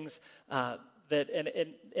the things that,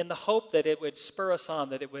 and in the hope that it would spur us on,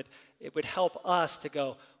 that it would help us to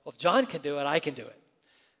go, well, if John can do it, I can do it.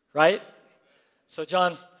 Right? So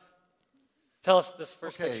John, tell us this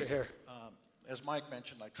first picture here. As Mike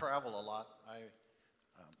mentioned, I travel a lot.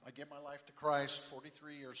 I gave my life to Christ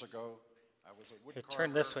 43 years ago. I was a wood carver.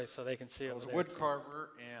 Turn this way so they can see it. I was a wood carver,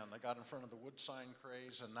 and I got in front of the wood sign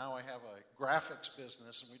craze, and now I have a graphics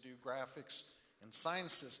business, and we do graphics and sign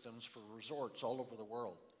systems for resorts all over the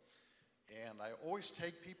world. And I always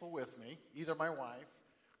take people with me, either my wife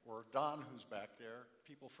or Don, who's back there.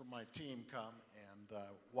 People from my team come, and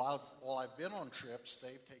while I've been on trips,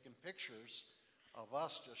 they've taken pictures of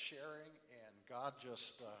us just sharing, and God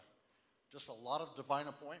just a lot of divine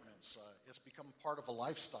appointments. It's become part of a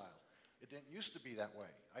lifestyle. It didn't used to be that way.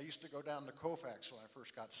 I used to go down to Kofax when I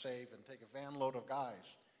first got saved and take a van load of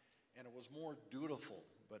guys, and it was more dutiful.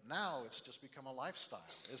 But now it's just become a lifestyle.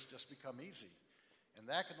 It's just become easy. And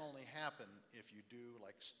that can only happen if you do,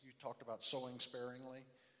 like you talked about, sowing sparingly.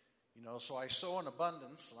 You know, so I sow in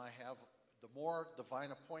abundance, and I have the more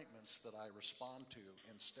divine appointments that I respond to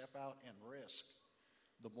and step out and risk,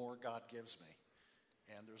 the more God gives me.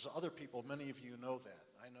 And there's other people, many of you know that.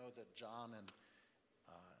 I know that John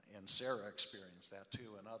and Sarah experienced that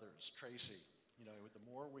too, and others. Tracy, you know,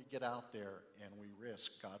 the more we get out there and we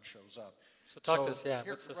risk, God shows up. So talk to us, yeah.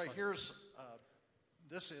 What's this right one?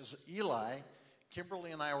 This is Eli.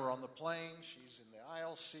 Kimberly and I were on the plane. She's in the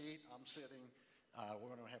aisle seat. I'm sitting. We're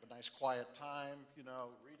going to have a nice quiet time, you know,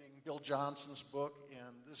 reading Bill Johnson's book.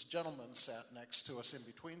 And this gentleman sat next to us in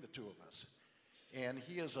between the two of us. And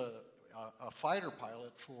he is a fighter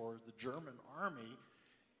pilot for the German Army.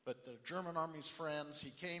 But the German Army's friends, he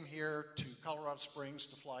came here to Colorado Springs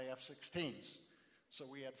to fly F-16s. So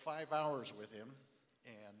we had 5 hours with him.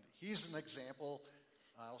 And he's an example.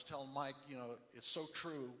 I was telling Mike, you know, it's so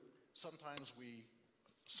true. Sometimes we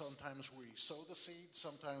sow the seed,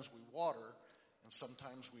 sometimes we water, and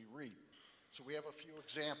sometimes we reap. So we have a few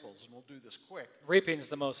examples, and we'll do this quick. Reaping is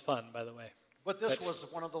the most fun, by the way. But this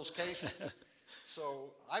was one of those cases.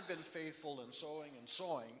 So I've been faithful in sowing,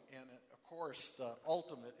 and of course the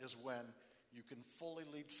ultimate is when you can fully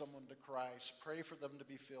lead someone to Christ, pray for them to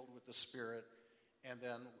be filled with the Spirit, and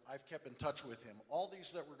then I've kept in touch with him. All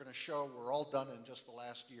these that we're going to show were all done in just the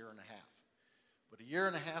last year and a half. But a year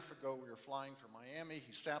and a half ago, we were flying from Miami.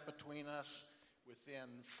 He sat between us. Within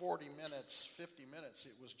 40 minutes, 50 minutes,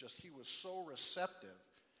 he was so receptive.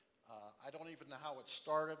 I don't even know how it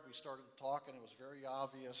started. We started talking. It was very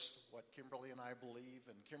obvious what Kimberly and I believe.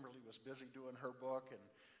 And Kimberly was busy doing her book, and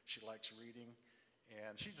she likes reading.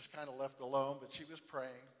 And she just kind of left alone, but she was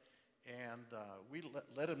praying. And we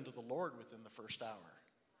led him to the Lord within the first hour.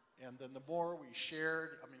 And then the more we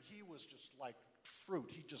shared, I mean, he was just like fruit.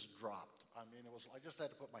 He just dropped. I mean, I just had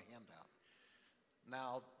to put my hand out.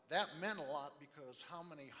 Now, that meant a lot because how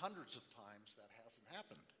many hundreds of times that hasn't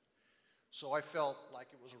happened? So I felt like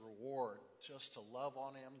it was a reward just to love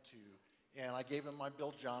on him, and I gave him my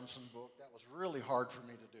Bill Johnson book. That was really hard for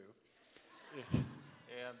me to do.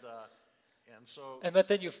 And so, But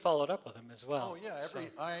then you followed up with them as well. oh yeah, So-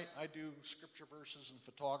 I do scripture verses and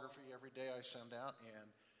photography every day I send out, and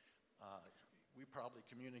we probably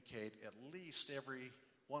communicate at least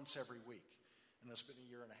once every week, and it's been a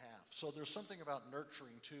year and a half. So there's something about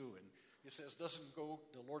nurturing too, and he says,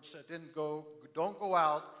 the Lord said, don't go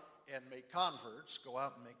out and make converts, go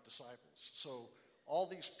out and make disciples. So all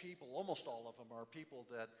these people, almost all of them, are people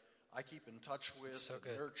that I keep in touch with, So and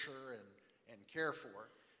good. nurture and care for.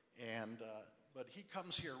 And but he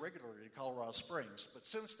comes here regularly to Colorado Springs. But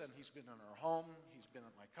since then, he's been in our home. He's been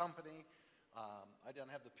at my company. I don't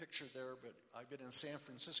have the picture there, but I've been in San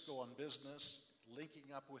Francisco on business,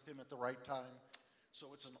 linking up with him at the right time. So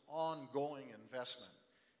it's an ongoing investment.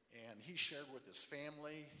 And he shared with his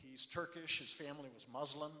family. He's Turkish. His family was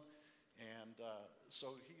Muslim. And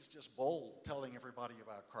so he's just bold, telling everybody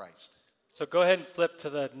about Christ. So go ahead and flip to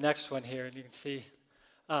the next one here, and you can see.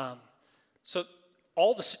 So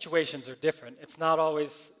all the situations are different. It's not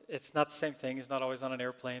the same thing. It's not always on an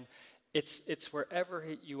airplane. It's wherever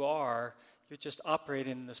you are, you're just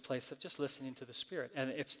operating in this place of just listening to the Spirit. And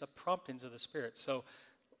it's the promptings of the Spirit. So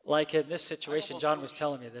like in this situation, John was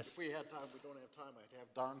telling me this. If we had time, we don't have time, I'd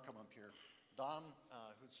have Don come up here. Don,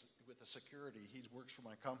 who's with the security, he works for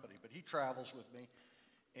my company, but he travels with me.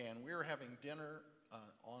 And we were having dinner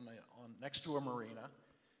on next to a marina,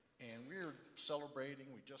 and we were celebrating.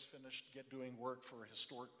 We just finished doing work for a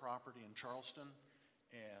historic property in Charleston,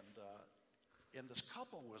 and this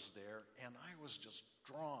couple was there, and I was just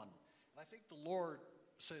drawn. And I think the Lord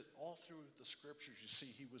said all through the scriptures, you see,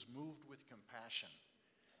 he was moved with compassion.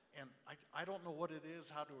 And I don't know what it is,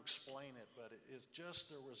 how to explain it, but there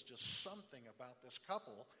was just something about this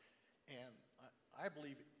couple, and I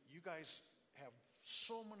believe you guys have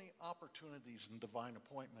so many opportunities and divine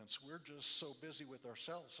appointments. We're just so busy with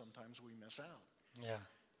ourselves, sometimes we miss out.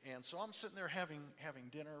 Yeah. And so I'm sitting there having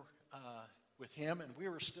dinner with him, and we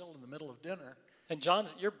were still in the middle of dinner. And John,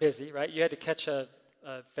 you're busy, right? You had to catch a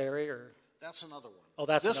ferry or... That's another one. Oh,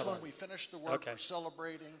 that's this another one. one. We finished the work. Okay. We're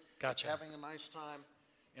celebrating, Gotcha. having a nice time,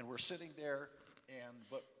 and we're sitting there.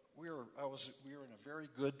 But we were in a very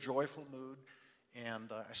good, joyful mood.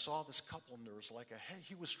 And I saw this couple, and there was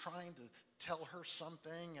he was trying to tell her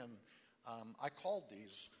something, and I called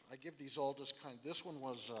these. I give these all just this one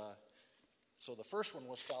was, so the first one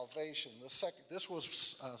was salvation. This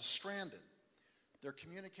was stranded. Their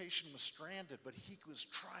communication was stranded, but he was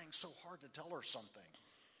trying so hard to tell her something.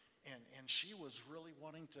 And she was really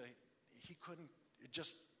wanting to, he couldn't,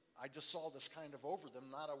 I just saw this kind of over them,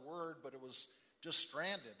 not a word, but it was just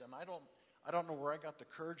stranded. And I don't know where I got the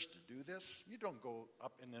courage to do this. You don't go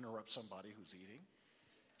up and interrupt somebody who's eating.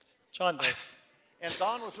 John does. And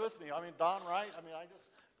Don was with me. Don, right?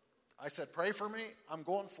 I said, pray for me. I'm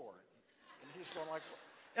going for it. And he's going like,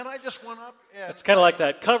 and I just went up. And It's kind of like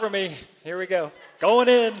that. Cover me. Here we go. Going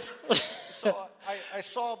in. So I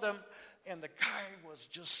saw them, and the guy was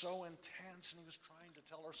just so intense, and he was trying to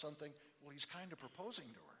tell her something. Well, he's kind of proposing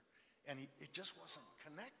to her, and it just wasn't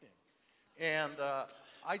connecting. And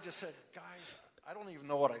I just said, guys, I don't even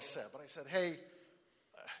know what I said, but I said, hey,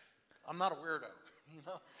 I'm not a weirdo, you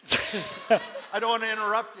know. I don't want to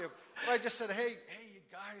interrupt you. But I just said, hey, you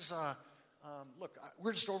guys, look,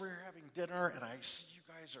 we're just over here having dinner, and I see you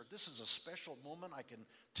guys this is a special moment, I can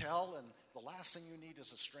tell, and the last thing you need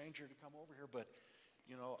is a stranger to come over here. But,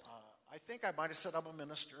 you know, I think I might have said I'm a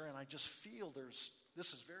minister, and I just feel this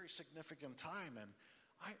is very significant time, and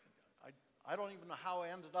I don't even know how I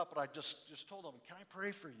ended up, but I just told them, can I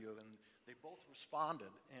pray for you? And they both responded.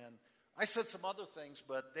 And I said some other things,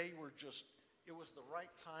 but they were it was the right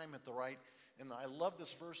time at the right, and I love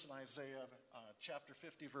this verse in Isaiah chapter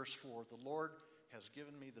 50, verse 4. The Lord has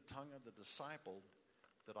given me the tongue of the disciple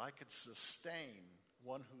that I could sustain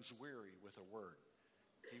one who's weary with a word.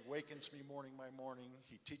 He wakens me morning by morning.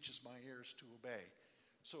 He teaches my ears to obey.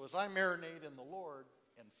 So as I marinate in the Lord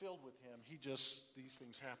and filled with him, these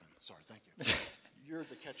things happen. Sorry, thank you. You're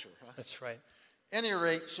the catcher, huh? That's right. Any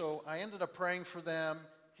rate, so I ended up praying for them.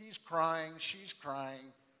 He's crying, she's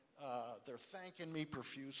crying. They're thanking me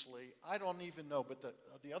profusely. I don't even know, but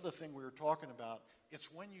the other thing we were talking about,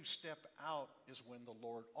 it's when you step out is when the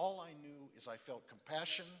Lord, all I knew is I felt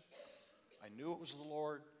compassion. I knew it was the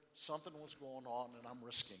Lord. Something was going on, and I'm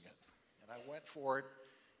risking it. And I went for it,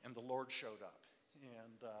 and the Lord showed up.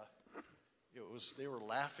 And they were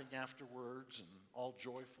laughing afterwards and all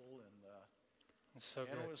joyful, and so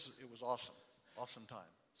good. it was awesome time.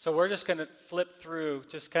 So we're just going to flip through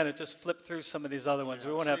some of these other ones.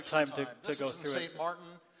 We won't have time to go through through St. it. Martin.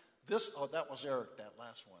 That was Eric, that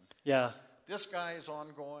last one. Yeah. This guy is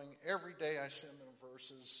ongoing. Every day I send him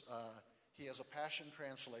verses. He has a Passion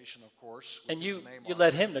Translation, of course, with And his name you on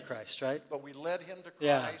led it. him to Christ, right? But we led him to Christ.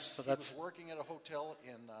 Yeah, so he that's- was working at a hotel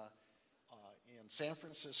in San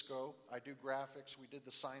Francisco. I do graphics. We did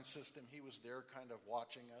the sign system. He was there kind of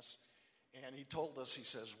watching us. And he told us, he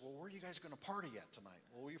says, well, where are you guys going to party at tonight?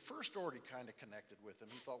 Well, we first already kind of connected with him.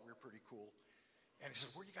 He thought we were pretty cool. And he said,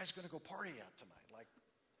 where are you guys going to go party at tonight? Like,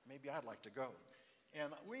 maybe I'd like to go.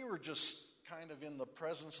 And we were just kind of in the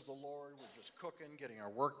presence of the Lord. We're just cooking, getting our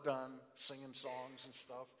work done, singing songs and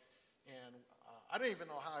stuff. And I don't even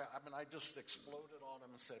know how, I just exploded on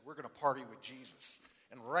him and said, we're going to party with Jesus.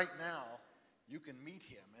 And right now, you can meet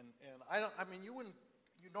him. And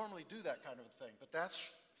you normally do that kind of a thing, but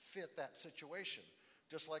that's fit that situation.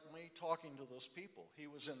 Just like me talking to those people. He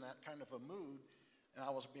was in that kind of a mood, and I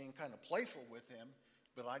was being kind of playful with him,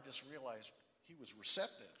 but I just realized he was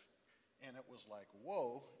receptive. And it was like,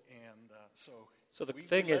 whoa, and So the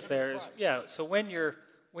thing is there is, so when you're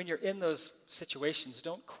in those situations,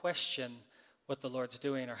 don't question what the Lord's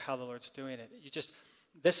doing or how the Lord's doing it.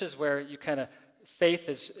 This is where you kind of, faith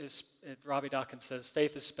is Robbie Dawkins says,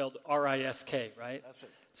 faith is spelled R-I-S-K, right? That's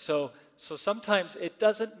it. So sometimes it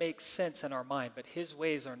doesn't make sense in our mind, but his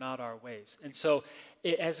ways are not our ways. And so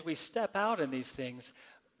as we step out in these things,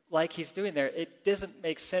 like he's doing there, it doesn't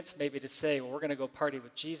make sense maybe to say, well, we're going to go party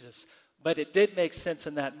with Jesus. But it did make sense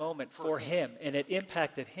in that moment for him, and it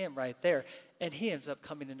impacted him right there. And he ends up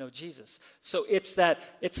coming to know Jesus. So it's that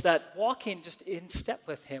walking just in step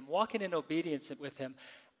with him, walking in obedience with him,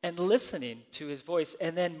 and listening to his voice,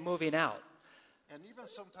 and then moving out. And even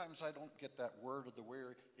sometimes I don't get that word of the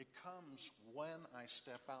word. It comes when I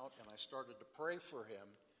step out and I started to pray for him.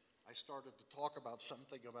 I started to talk about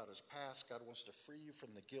something about his past. God wants to free you from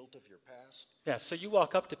the guilt of your past. Yeah, so you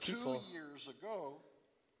walk up to people. 2 years ago,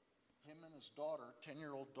 him and his daughter,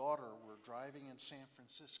 10-year-old daughter, were driving in San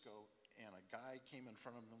Francisco, and a guy came in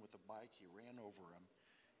front of them with a bike. He ran over him,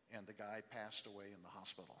 and the guy passed away in the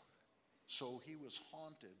hospital. So he was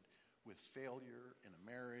haunted with failure in a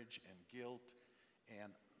marriage and guilt,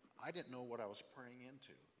 and I didn't know what I was praying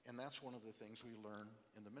into. And that's one of the things we learn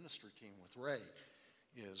in the ministry team with Ray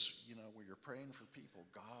is, when you're praying for people,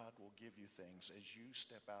 God will give you things as you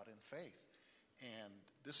step out in faith. And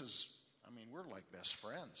this is, we're like best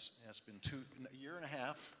friends. And it's been a year and a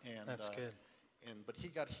half. And, that's good. But he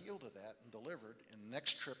got healed of that and delivered. And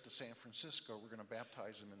next trip to San Francisco, we're going to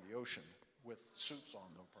baptize him in the ocean with suits on,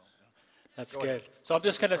 no problem. That's Go good. ahead. So I'm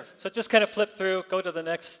just kind of flip through, go to the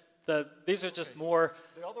next. These are just more.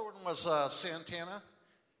 The other one was Santana.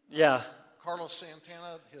 Yeah. Carlos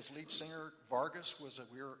Santana, his lead singer Vargas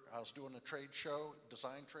I was doing a trade show,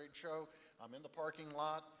 design trade show. I'm in the parking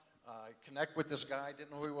lot. I connect with this guy.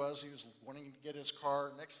 Didn't know who he was. He was wanting to get his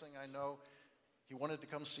car. Next thing I know, he wanted to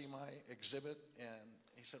come see my exhibit, and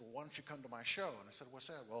he said, "Well, why don't you come to my show?" And I said, "What's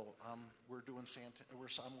that?" "Well, we're doing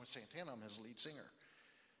I'm with Santana. I'm his lead singer."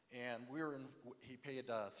 And he paid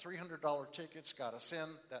 $300 tickets, got us in.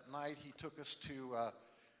 That night he took us to,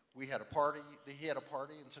 we had a party. He had a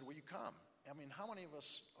party and said, "Will you come?" How many of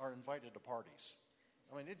us are invited to parties?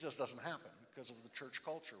 It just doesn't happen because of the church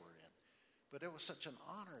culture we're in. But it was such an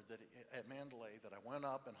honor that at Mandalay that I went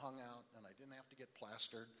up and hung out, and I didn't have to get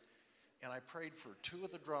plastered. And I prayed for 2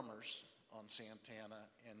 of the drummers on Santana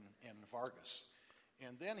and Vargas.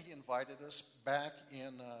 And then he invited us back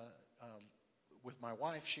in with my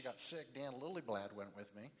wife. She got sick. Dan Lillyblad went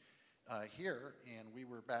with me here, and we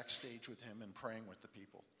were backstage with him and praying with the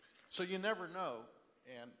people. So you never know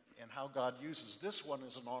and how God uses. This one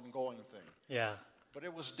is an ongoing thing. Yeah. But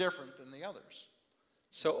it was different than the others.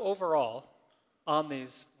 So overall, on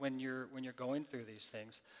these, when you're going through these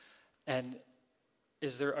things, and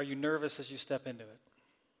are you nervous as you step into it?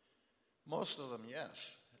 Most of them,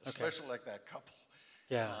 yes. Especially like that couple.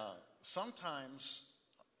 Yeah. Sometimes,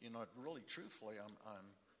 really truthfully, I'm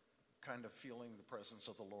kind of feeling the presence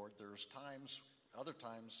of the Lord. There's other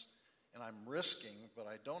times, and I'm risking, but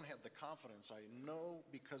I don't have the confidence. I know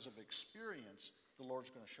because of experience, the Lord's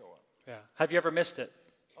going to show up. Yeah. Have you ever missed it?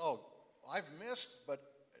 Oh, I've missed, but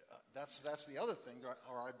that's the other thing.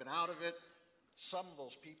 Or I've been out of it. Some of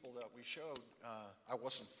those people that we showed, I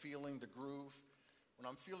wasn't feeling the groove. When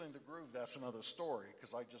I'm feeling the groove, that's another story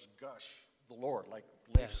because I just gush the Lord, like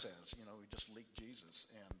Leif says. We just leak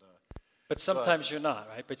Jesus. But sometimes you're not,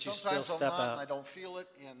 right? But you still step sometimes I'm not, out. and I don't feel it,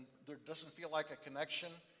 and there doesn't feel like a connection.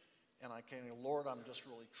 And I can, Lord, I'm just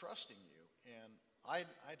really trusting you. And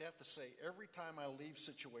I'd have to say, every time I leave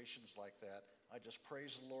situations like that, I just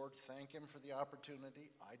praise the Lord, thank him for the opportunity.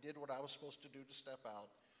 I did what I was supposed to do to step out.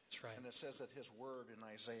 That's right. And it says that his word in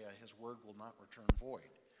Isaiah, his word will not return void.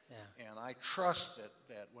 Yeah. And I trust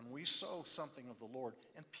that when we sow something of the Lord,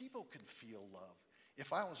 and people can feel love.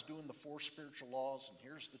 if I was doing the 4 spiritual laws and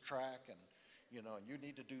here's the track and, and you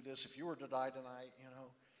need to do this, if you were to die tonight,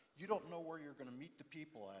 you don't know where you're going to meet the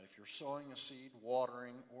people at, if you're sowing a seed,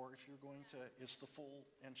 watering, or if you're going to, it's the full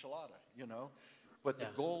enchilada, But the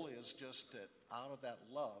goal is just that out of that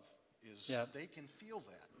love is they can feel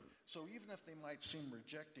that. So even if they might seem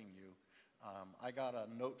rejecting you, I got a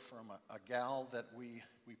note from a gal that we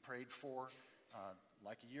prayed for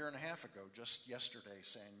like a year and a half ago, just yesterday,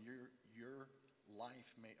 saying your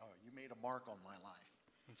life you made a mark on my life.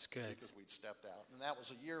 That's good. Because we'd stepped out. And that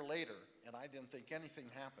was a year later, and I didn't think anything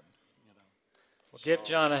happened, Well, give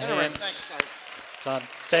John a hand. Thanks, guys. John,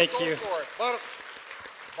 thank you. Go for it.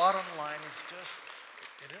 Bottom line is just,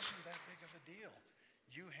 it isn't that big of a deal.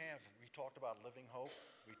 We talked about living hope.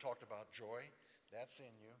 We talked about joy. That's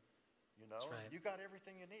in you. That's right. You got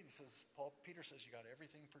everything you need. Peter says you got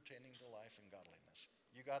everything pertaining to life and godliness.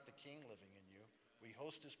 You got the King living in you. We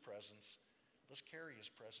host his presence. Let's carry his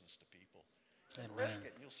presence to people. And risk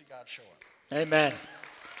it, and you'll see God show up. Amen.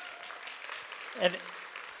 And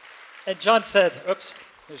John said, oops,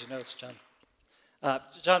 here's your notes, John.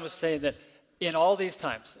 John was saying that in all these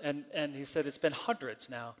times, and he said it's been hundreds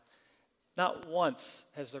now, not once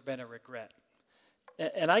has there been a regret.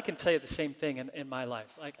 And I can tell you the same thing in my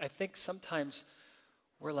life. Like, I think sometimes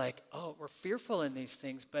we're like, we're fearful in these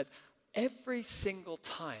things, but every single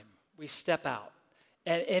time we step out,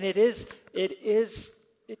 and it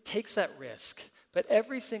takes that risk. But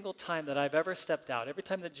every single time that I've ever stepped out, every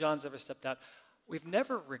time that John's ever stepped out, we've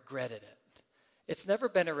never regretted it. It's never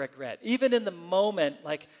been a regret. Even in the moment,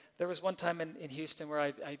 like there was one time in Houston where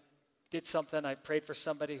I did something, I prayed for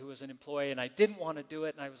somebody who was an employee, and I didn't want to do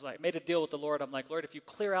it, and I was like, made a deal with the Lord. I'm like, Lord, if you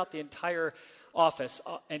clear out the entire office,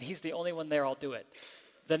 and he's the only one there, I'll do it.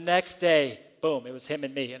 The next day, boom, it was him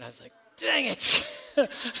and me, and I was like, dang it.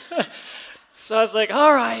 So I was like,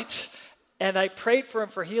 all right. And I prayed for him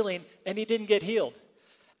for healing, and he didn't get healed.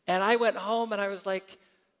 And I went home, and I was like,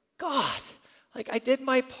 God, like I did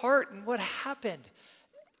my part, and what happened?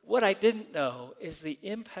 What I didn't know is the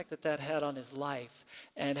impact that had on his life,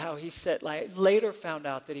 and how he said, later found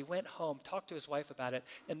out that he went home, talked to his wife about it,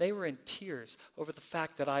 and they were in tears over the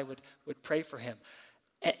fact that I would pray for him.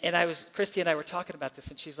 And Christy and I were talking about this,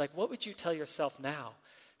 and she's like, what would you tell yourself now?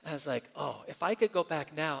 And I was like, if I could go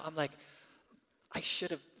back now, I'm like, I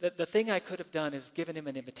should have, the thing I could have done is given him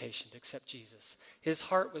an invitation to accept Jesus. His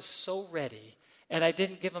heart was so ready, and I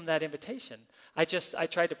didn't give him that invitation. I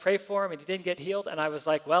tried to pray for him, and he didn't get healed, and I was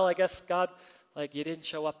like, well, I guess God, you didn't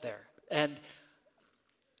show up there.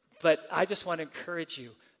 But I just want to encourage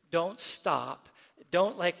you, don't stop.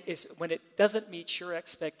 Don't when it doesn't meet your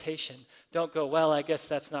expectation, don't go, well, I guess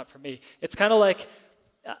that's not for me. It's kind of like,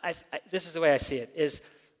 this is the way I see it, is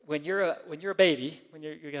when you're a baby, when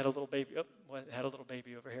you got a little baby, had a little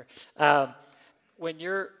baby over here. When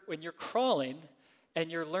you're crawling and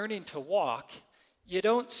you're learning to walk, you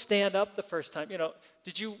don't stand up the first time.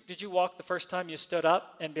 Did you walk the first time you stood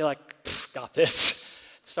up and be like, got this,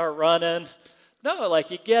 start running? No,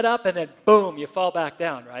 you get up and then boom, you fall back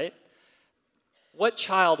down, right? What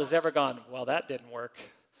child has ever gone, well, that didn't work,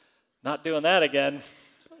 not doing that again?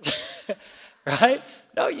 Right?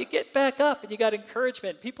 No, you get back up and you got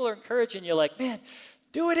encouragement. People are encouraging you man,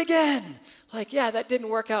 do it again. Yeah, that didn't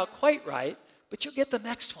work out quite right, but you'll get the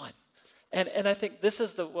next one. And I think this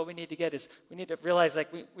is what we need to get is we need to realize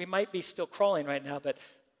we might be still crawling right now, but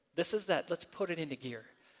this is that. Let's put it into gear.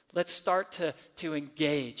 Let's start to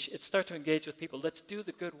engage. Let's start to engage with people. Let's do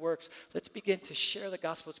the good works. Let's begin to share the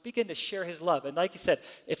gospel. Let's begin to share his love. And like you said,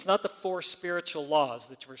 it's not the 4 spiritual laws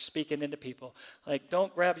that we're speaking into people.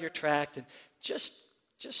 Don't grab your tract and just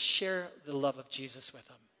share the love of Jesus with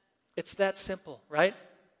them. It's that simple, right?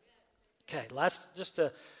 Okay, just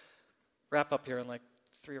to wrap up here in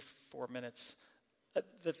 3 or 4 minutes.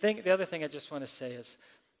 The other thing I just want to say is,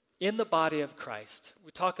 in the body of Christ,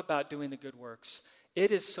 we talk about doing the good works.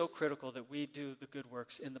 It is so critical that we do the good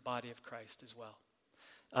works in the body of Christ as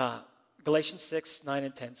well. Galatians 6, 9,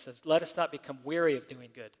 and 10 says, let us not become weary of doing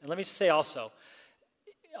good. And let me say also,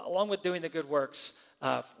 along with doing the good works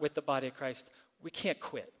with the body of Christ, we can't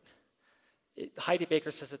quit. Heidi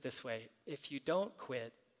Baker says it this way, if you don't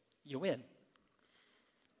quit, you win.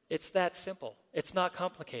 It's that simple. It's not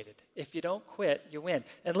complicated. If you don't quit, you win.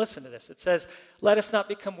 And listen to this. It says, let us not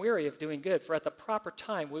become weary of doing good, for at the proper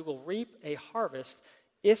time we will reap a harvest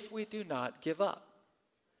if we do not give up,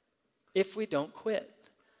 if we don't quit.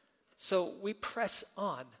 So we press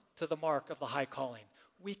on to the mark of the high calling.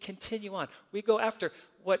 We continue on. We go after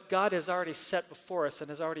what God has already set before us and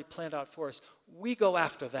has already planned out for us. We go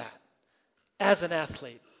after that as an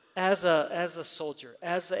athlete, as a soldier,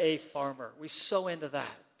 as a farmer. We sow into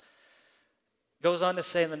that. Goes on to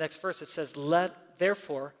say in the next verse, it says,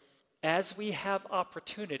 therefore, as we have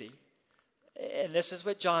opportunity, and this is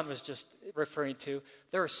what John was just referring to,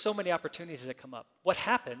 there are so many opportunities that come up. What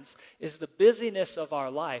happens is the busyness of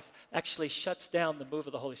our life actually shuts down the move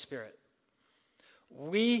of the Holy Spirit.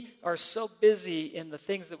 We are so busy in the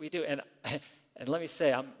things that we do. And let me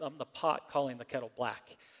say, I'm the pot calling the kettle black.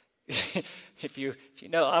 If you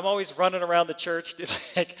know, I'm always running around the church.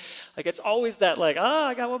 like it's always that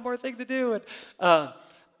I got one more thing to do.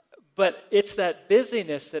 But it's that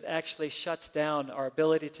busyness that actually shuts down our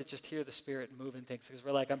ability to just hear the Spirit and move in things. Because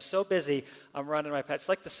we're like, I'm so busy, I'm running my path. It's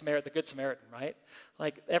like the Good Samaritan, right?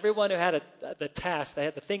 Like everyone who had the task, they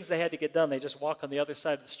had the things they had to get done, they just walk on the other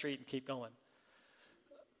side of the street and keep going.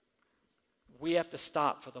 We have to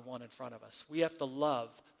stop for the one in front of us. We have to love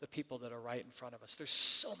the people that are right in front of us. There's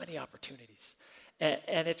so many opportunities.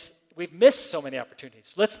 And we've missed so many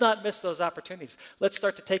opportunities. Let's not miss those opportunities. Let's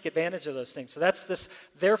start to take advantage of those things. So that's this,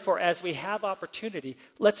 therefore, as we have opportunity,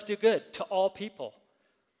 let's do good to all people.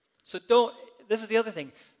 So this is the other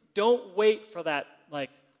thing. Don't wait for that,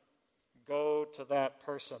 go to that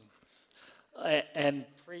person and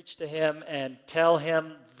preach to him and tell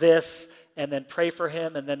him this and then pray for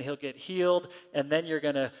him and then he'll get healed and then you're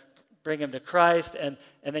going to bring him to Christ and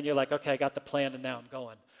then you're like, okay, I got the plan and now I'm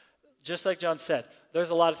going. Just like John said, there's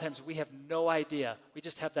a lot of times we have no idea. We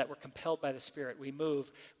just have that. We're compelled by the Spirit. We move,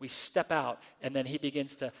 we step out, and then he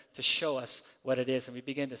begins to show us what it is, and we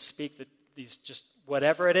begin to speak these just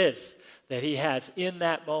whatever it is that he has in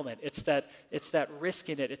that moment. It's that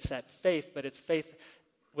risking it. It's that faith, but it's faith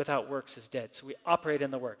without works is dead. So we operate in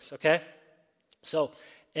the works, okay? So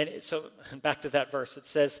back to that verse. It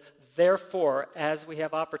says, therefore, as we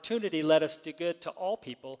have opportunity, let us do good to all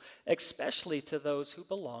people, especially to those who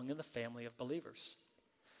belong in the family of believers.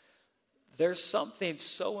 There's something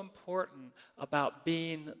so important about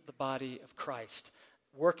being the body of Christ,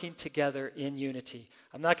 working together in unity.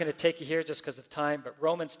 I'm not going to take you here just because of time, but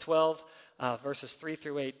Romans 12, verses 3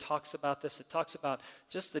 through 8 talks about this. It talks about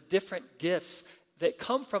just the different gifts that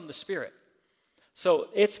come from the Spirit. So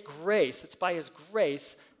it's grace. It's by his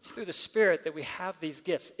grace. It's through the Spirit that we have these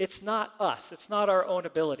gifts. It's not us. It's not our own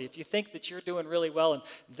ability. If you think that you're doing really well and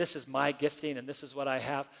this is my gifting and this is what I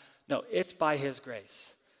have, no, it's by his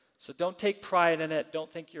grace. So don't take pride in it.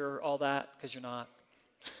 Don't think you're all that, because you're not.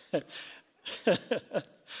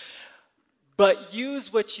 But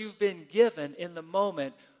use what you've been given in the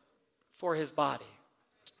moment for his body,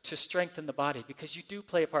 to strengthen the body, because you do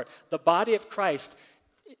play a part. The body of Christ,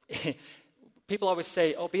 people always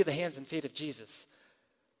say, be the hands and feet of Jesus.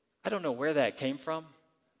 I don't know where that came from,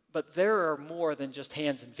 but there are more than just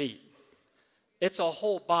hands and feet. It's a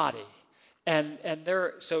whole body.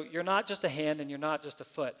 So you're not just a hand and you're not just a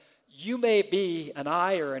foot. You may be an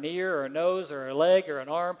eye or an ear or a nose or a leg or an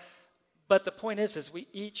arm, but the point is we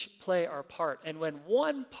each play our part. And when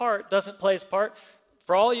one part doesn't play its part,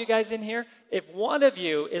 for all you guys in here, if one of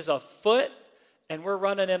you is a foot and we're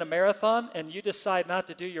running in a marathon and you decide not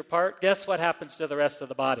to do your part, guess what happens to the rest of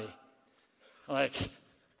the body? Right?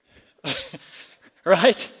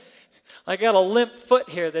 I got a limp foot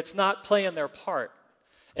here that's not playing their part.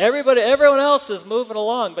 Everyone else is moving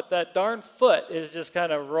along, but that darn foot is just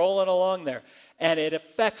kind of rolling along there. And it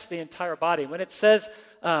affects the entire body. When it says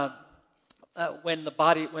when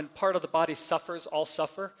part of the body suffers, all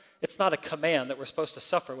suffer, it's not a command that we're supposed to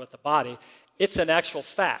suffer with the body. It's an actual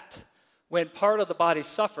fact. When part of the body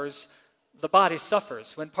suffers, the body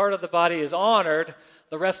suffers. When part of the body is honored,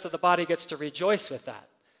 the rest of the body gets to rejoice with that.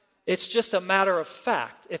 It's just a matter of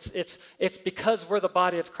fact. It's because we're the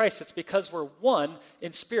body of Christ. It's because we're one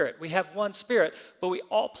in spirit. We have one spirit, but we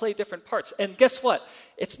all play different parts. And guess what?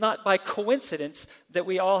 It's not by coincidence that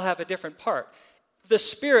we all have a different part. The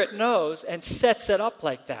Spirit knows and sets it up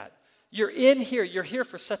like that. You're here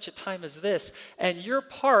for such a time as this, and your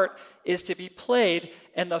part is to be played,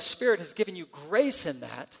 and the Spirit has given you grace in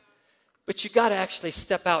that, but you got to actually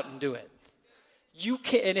step out and do it. You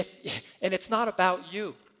can, and it's not about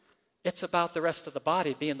you. It's about the rest of the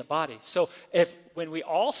body being the body. So when we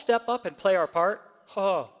all step up and play our part,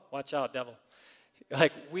 watch out, devil.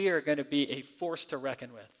 We are going to be a force to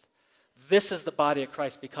reckon with. This is the body of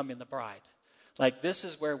Christ becoming the bride. This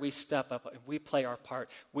is where we step up and we play our part.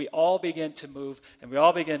 We all begin to move and we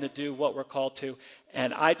all begin to do what we're called to.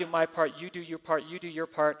 And I do my part, you do your part, you do your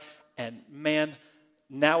part. And man,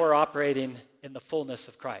 now we're operating in the fullness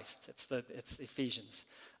of Christ. It's Ephesians.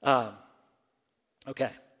 Okay.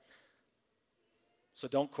 So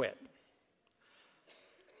don't quit.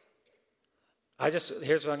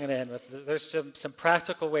 Here's what I'm going to end with. There's some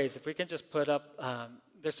practical ways. If we can just put up,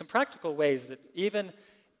 there's some practical ways that even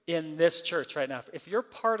in this church right now, if you're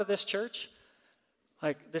part of this church,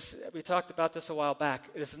 Like this, we talked about this a while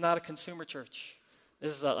back. This is not a consumer church.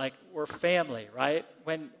 This is like we're family, right?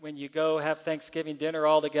 When you go have Thanksgiving dinner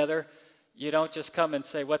all together, you don't just come and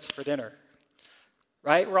say, what's for dinner?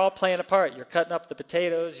 Right? We're all playing a part. You're cutting up the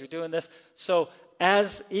potatoes. You're doing this. So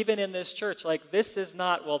as even in this church, like this is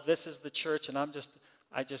not, well, this is the church and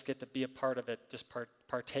I just get to be a part of it, just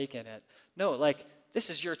partake in it. No, like this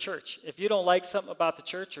is your church. If you don't like something about the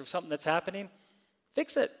church or something that's happening,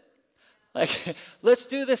 fix it. Like, let's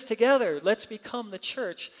do this together. Let's become the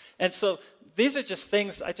church. And so these are just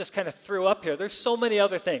things I just kind of threw up here. There's so many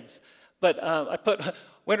other things. But I put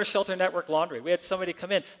Winter Shelter Network laundry. We had somebody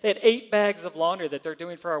come in. They had 8 bags of laundry that they're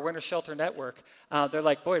doing for our Winter Shelter Network. They're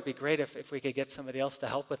like, boy, it'd be great if we could get somebody else to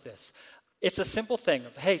help with this. It's a simple thing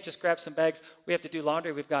of, hey, just grab some bags. We have to do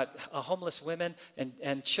laundry. We've got homeless women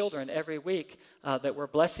and children every week that we're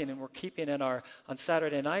blessing and we're keeping on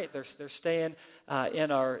Saturday night. They're staying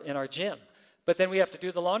in our gym. But then we have to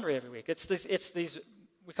do the laundry every week. It's these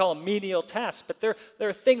we call them menial tasks, but there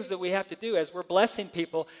are things that we have to do as we're blessing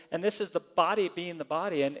people, and this is the body being the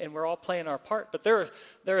body, and we're all playing our part. But there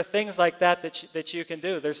are things like that you can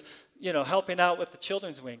do. There's helping out with the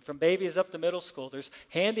children's wing, from babies up to middle school. There's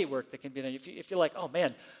handiwork that can be done. If you're like, oh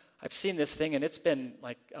man, I've seen this thing and it's been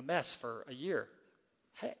like a mess for a year.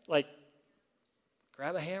 Hey, like,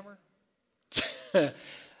 grab a hammer.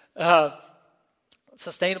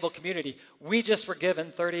 Sustainable community. We just were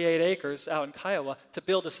given 38 acres out in Kiowa to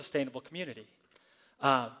build a sustainable community.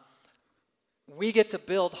 We get to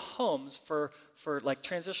build homes for like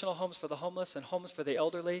transitional homes for the homeless and homes for the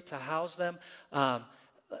elderly to house them.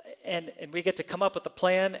 And we get to come up with a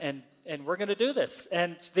plan, and we're going to do this.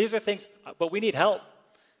 And these are things, but we need help.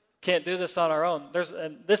 Can't do this on our own.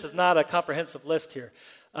 And this is not a comprehensive list here.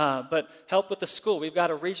 But help with the school. We've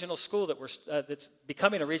got a regional school that's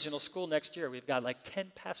becoming a regional school next year. We've got like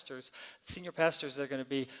 10 pastors, senior pastors that are going to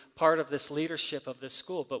be part of this leadership of this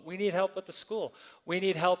school. But we need help with the school. We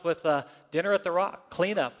need help with Dinner at the Rock,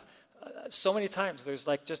 cleanup. So many times there's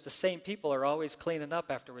like just the same people are always cleaning up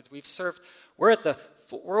afterwards.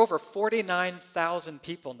 We're over 49,000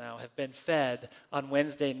 people now have been fed on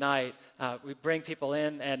Wednesday night. We bring people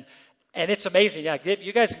in, and it's amazing. Yeah,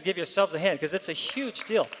 you guys can give yourselves a hand because it's a huge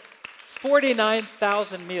deal.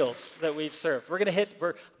 49,000 meals that we've served.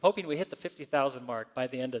 We're hoping we hit the 50,000 mark by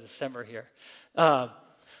the end of December here.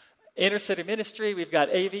 Inner City Ministry, we've got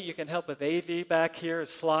AV. You can help with AV back here,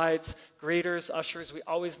 slides, greeters, ushers. We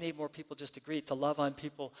always need more people just to greet, to love on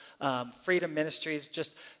people. Freedom Ministries,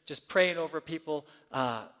 just praying over people,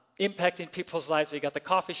 impacting people's lives. We got the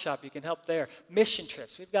coffee shop. You can help there. Mission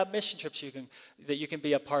trips. We've got mission trips that you can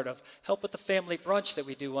be a part of. Help with the family brunch that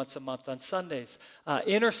we do once a month on Sundays.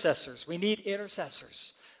 Intercessors. We need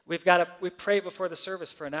intercessors. We pray before the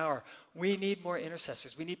service for an hour. We need more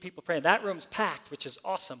intercessors. We need people praying. That room's packed, which is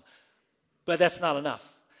awesome, but that's not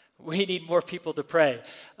enough. We need more people to pray.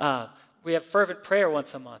 We have fervent prayer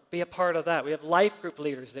once a month. Be a part of that. We have life group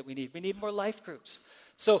leaders that we need. We need more life groups.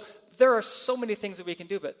 So there are so many things that we can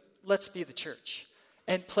do, but let's be the church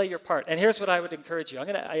and play your part. And here's what I would encourage you.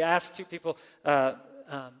 I asked 2 people,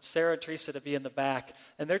 Sarah and Teresa, to be in the back,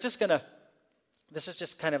 and they're just going to. This is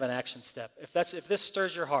just kind of an action step. If this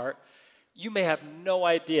stirs your heart, you may have no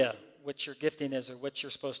idea what your gifting is or what you're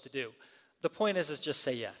supposed to do. The point is just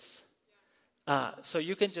say yes. So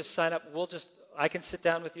you can just sign up. I can sit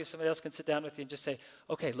down with you. Somebody else can sit down with you and just say,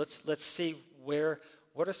 okay, let's see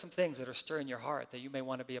what are some things that are stirring your heart that you may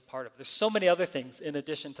want to be a part of. There's so many other things in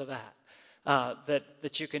addition to that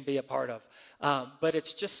that you can be a part of. But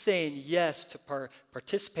it's just saying yes to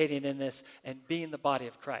participating in this and being the body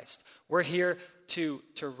of Christ. We're here to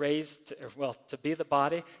be the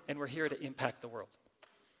body, and we're here to impact the world.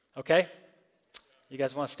 Okay? You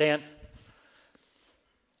guys want to stand?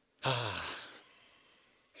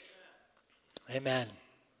 Amen.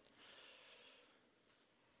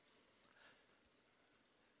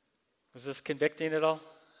 Was this convicting at all?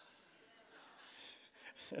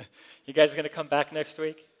 You guys going to come back next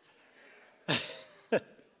week?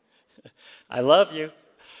 I love you.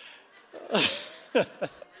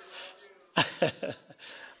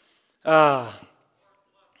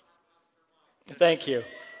 Thank you.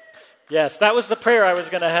 Yes, that was the prayer I was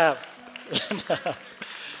going to have.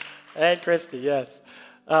 And Christy, yes.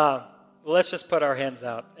 Well, let's just put our hands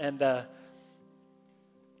out. And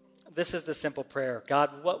this is the simple prayer.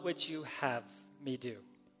 God, what would you have me do?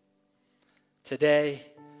 Today,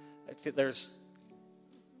 there's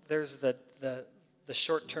the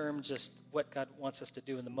short term, just what God wants us to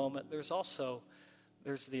do in the moment. There's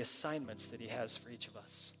the assignments that he has for each of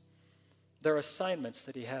us. There are assignments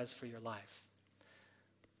that he has for your life.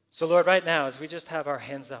 So, Lord, right now, as we just have our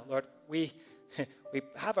hands out, Lord, we we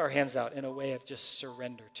have our hands out in a way of just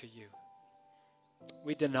surrender to you.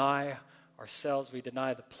 We deny ourselves. We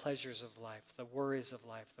deny the pleasures of life, the worries of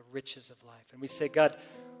life, the riches of life. And we say, God,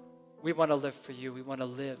 we want to live for you. We want to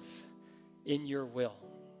live in your will.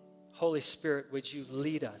 Holy Spirit, would you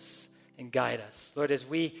lead us and guide us? Lord, as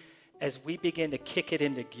we begin to kick it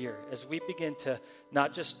into gear, as we begin to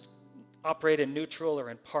not just operate in neutral or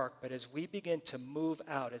in park, but as we begin to move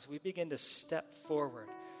out, as we begin to step forward,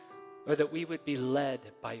 or that we would be led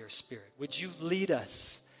by your Spirit. Would you lead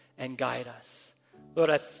us and guide us? Lord,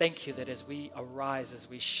 I thank you that as we arise, as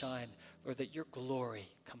we shine, Lord, that your glory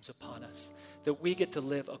comes upon us, that we get to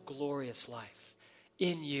live a glorious life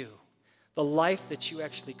in you, the life that you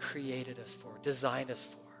actually created us for, designed us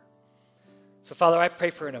for. So, Father, I pray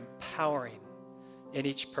for an empowering in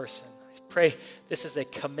each person. I pray this is a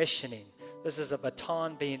commissioning. This is a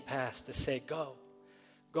baton being passed to say, go.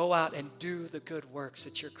 Go out and do the good works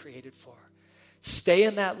that you're created for. Stay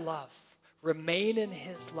in that love. Remain in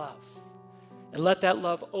his love. And let that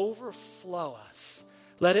love overflow us.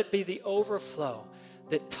 Let it be the overflow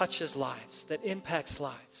that touches lives, that impacts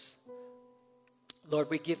lives. Lord,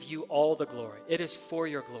 we give you all the glory. It is for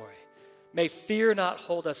your glory. May fear not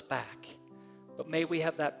hold us back, but may we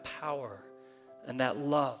have that power and that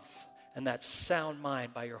love and that sound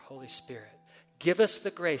mind by your Holy Spirit. Give us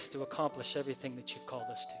the grace to accomplish everything that you've called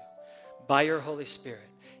us to by your Holy Spirit.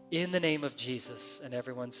 In the name of Jesus. And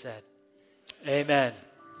everyone said, amen.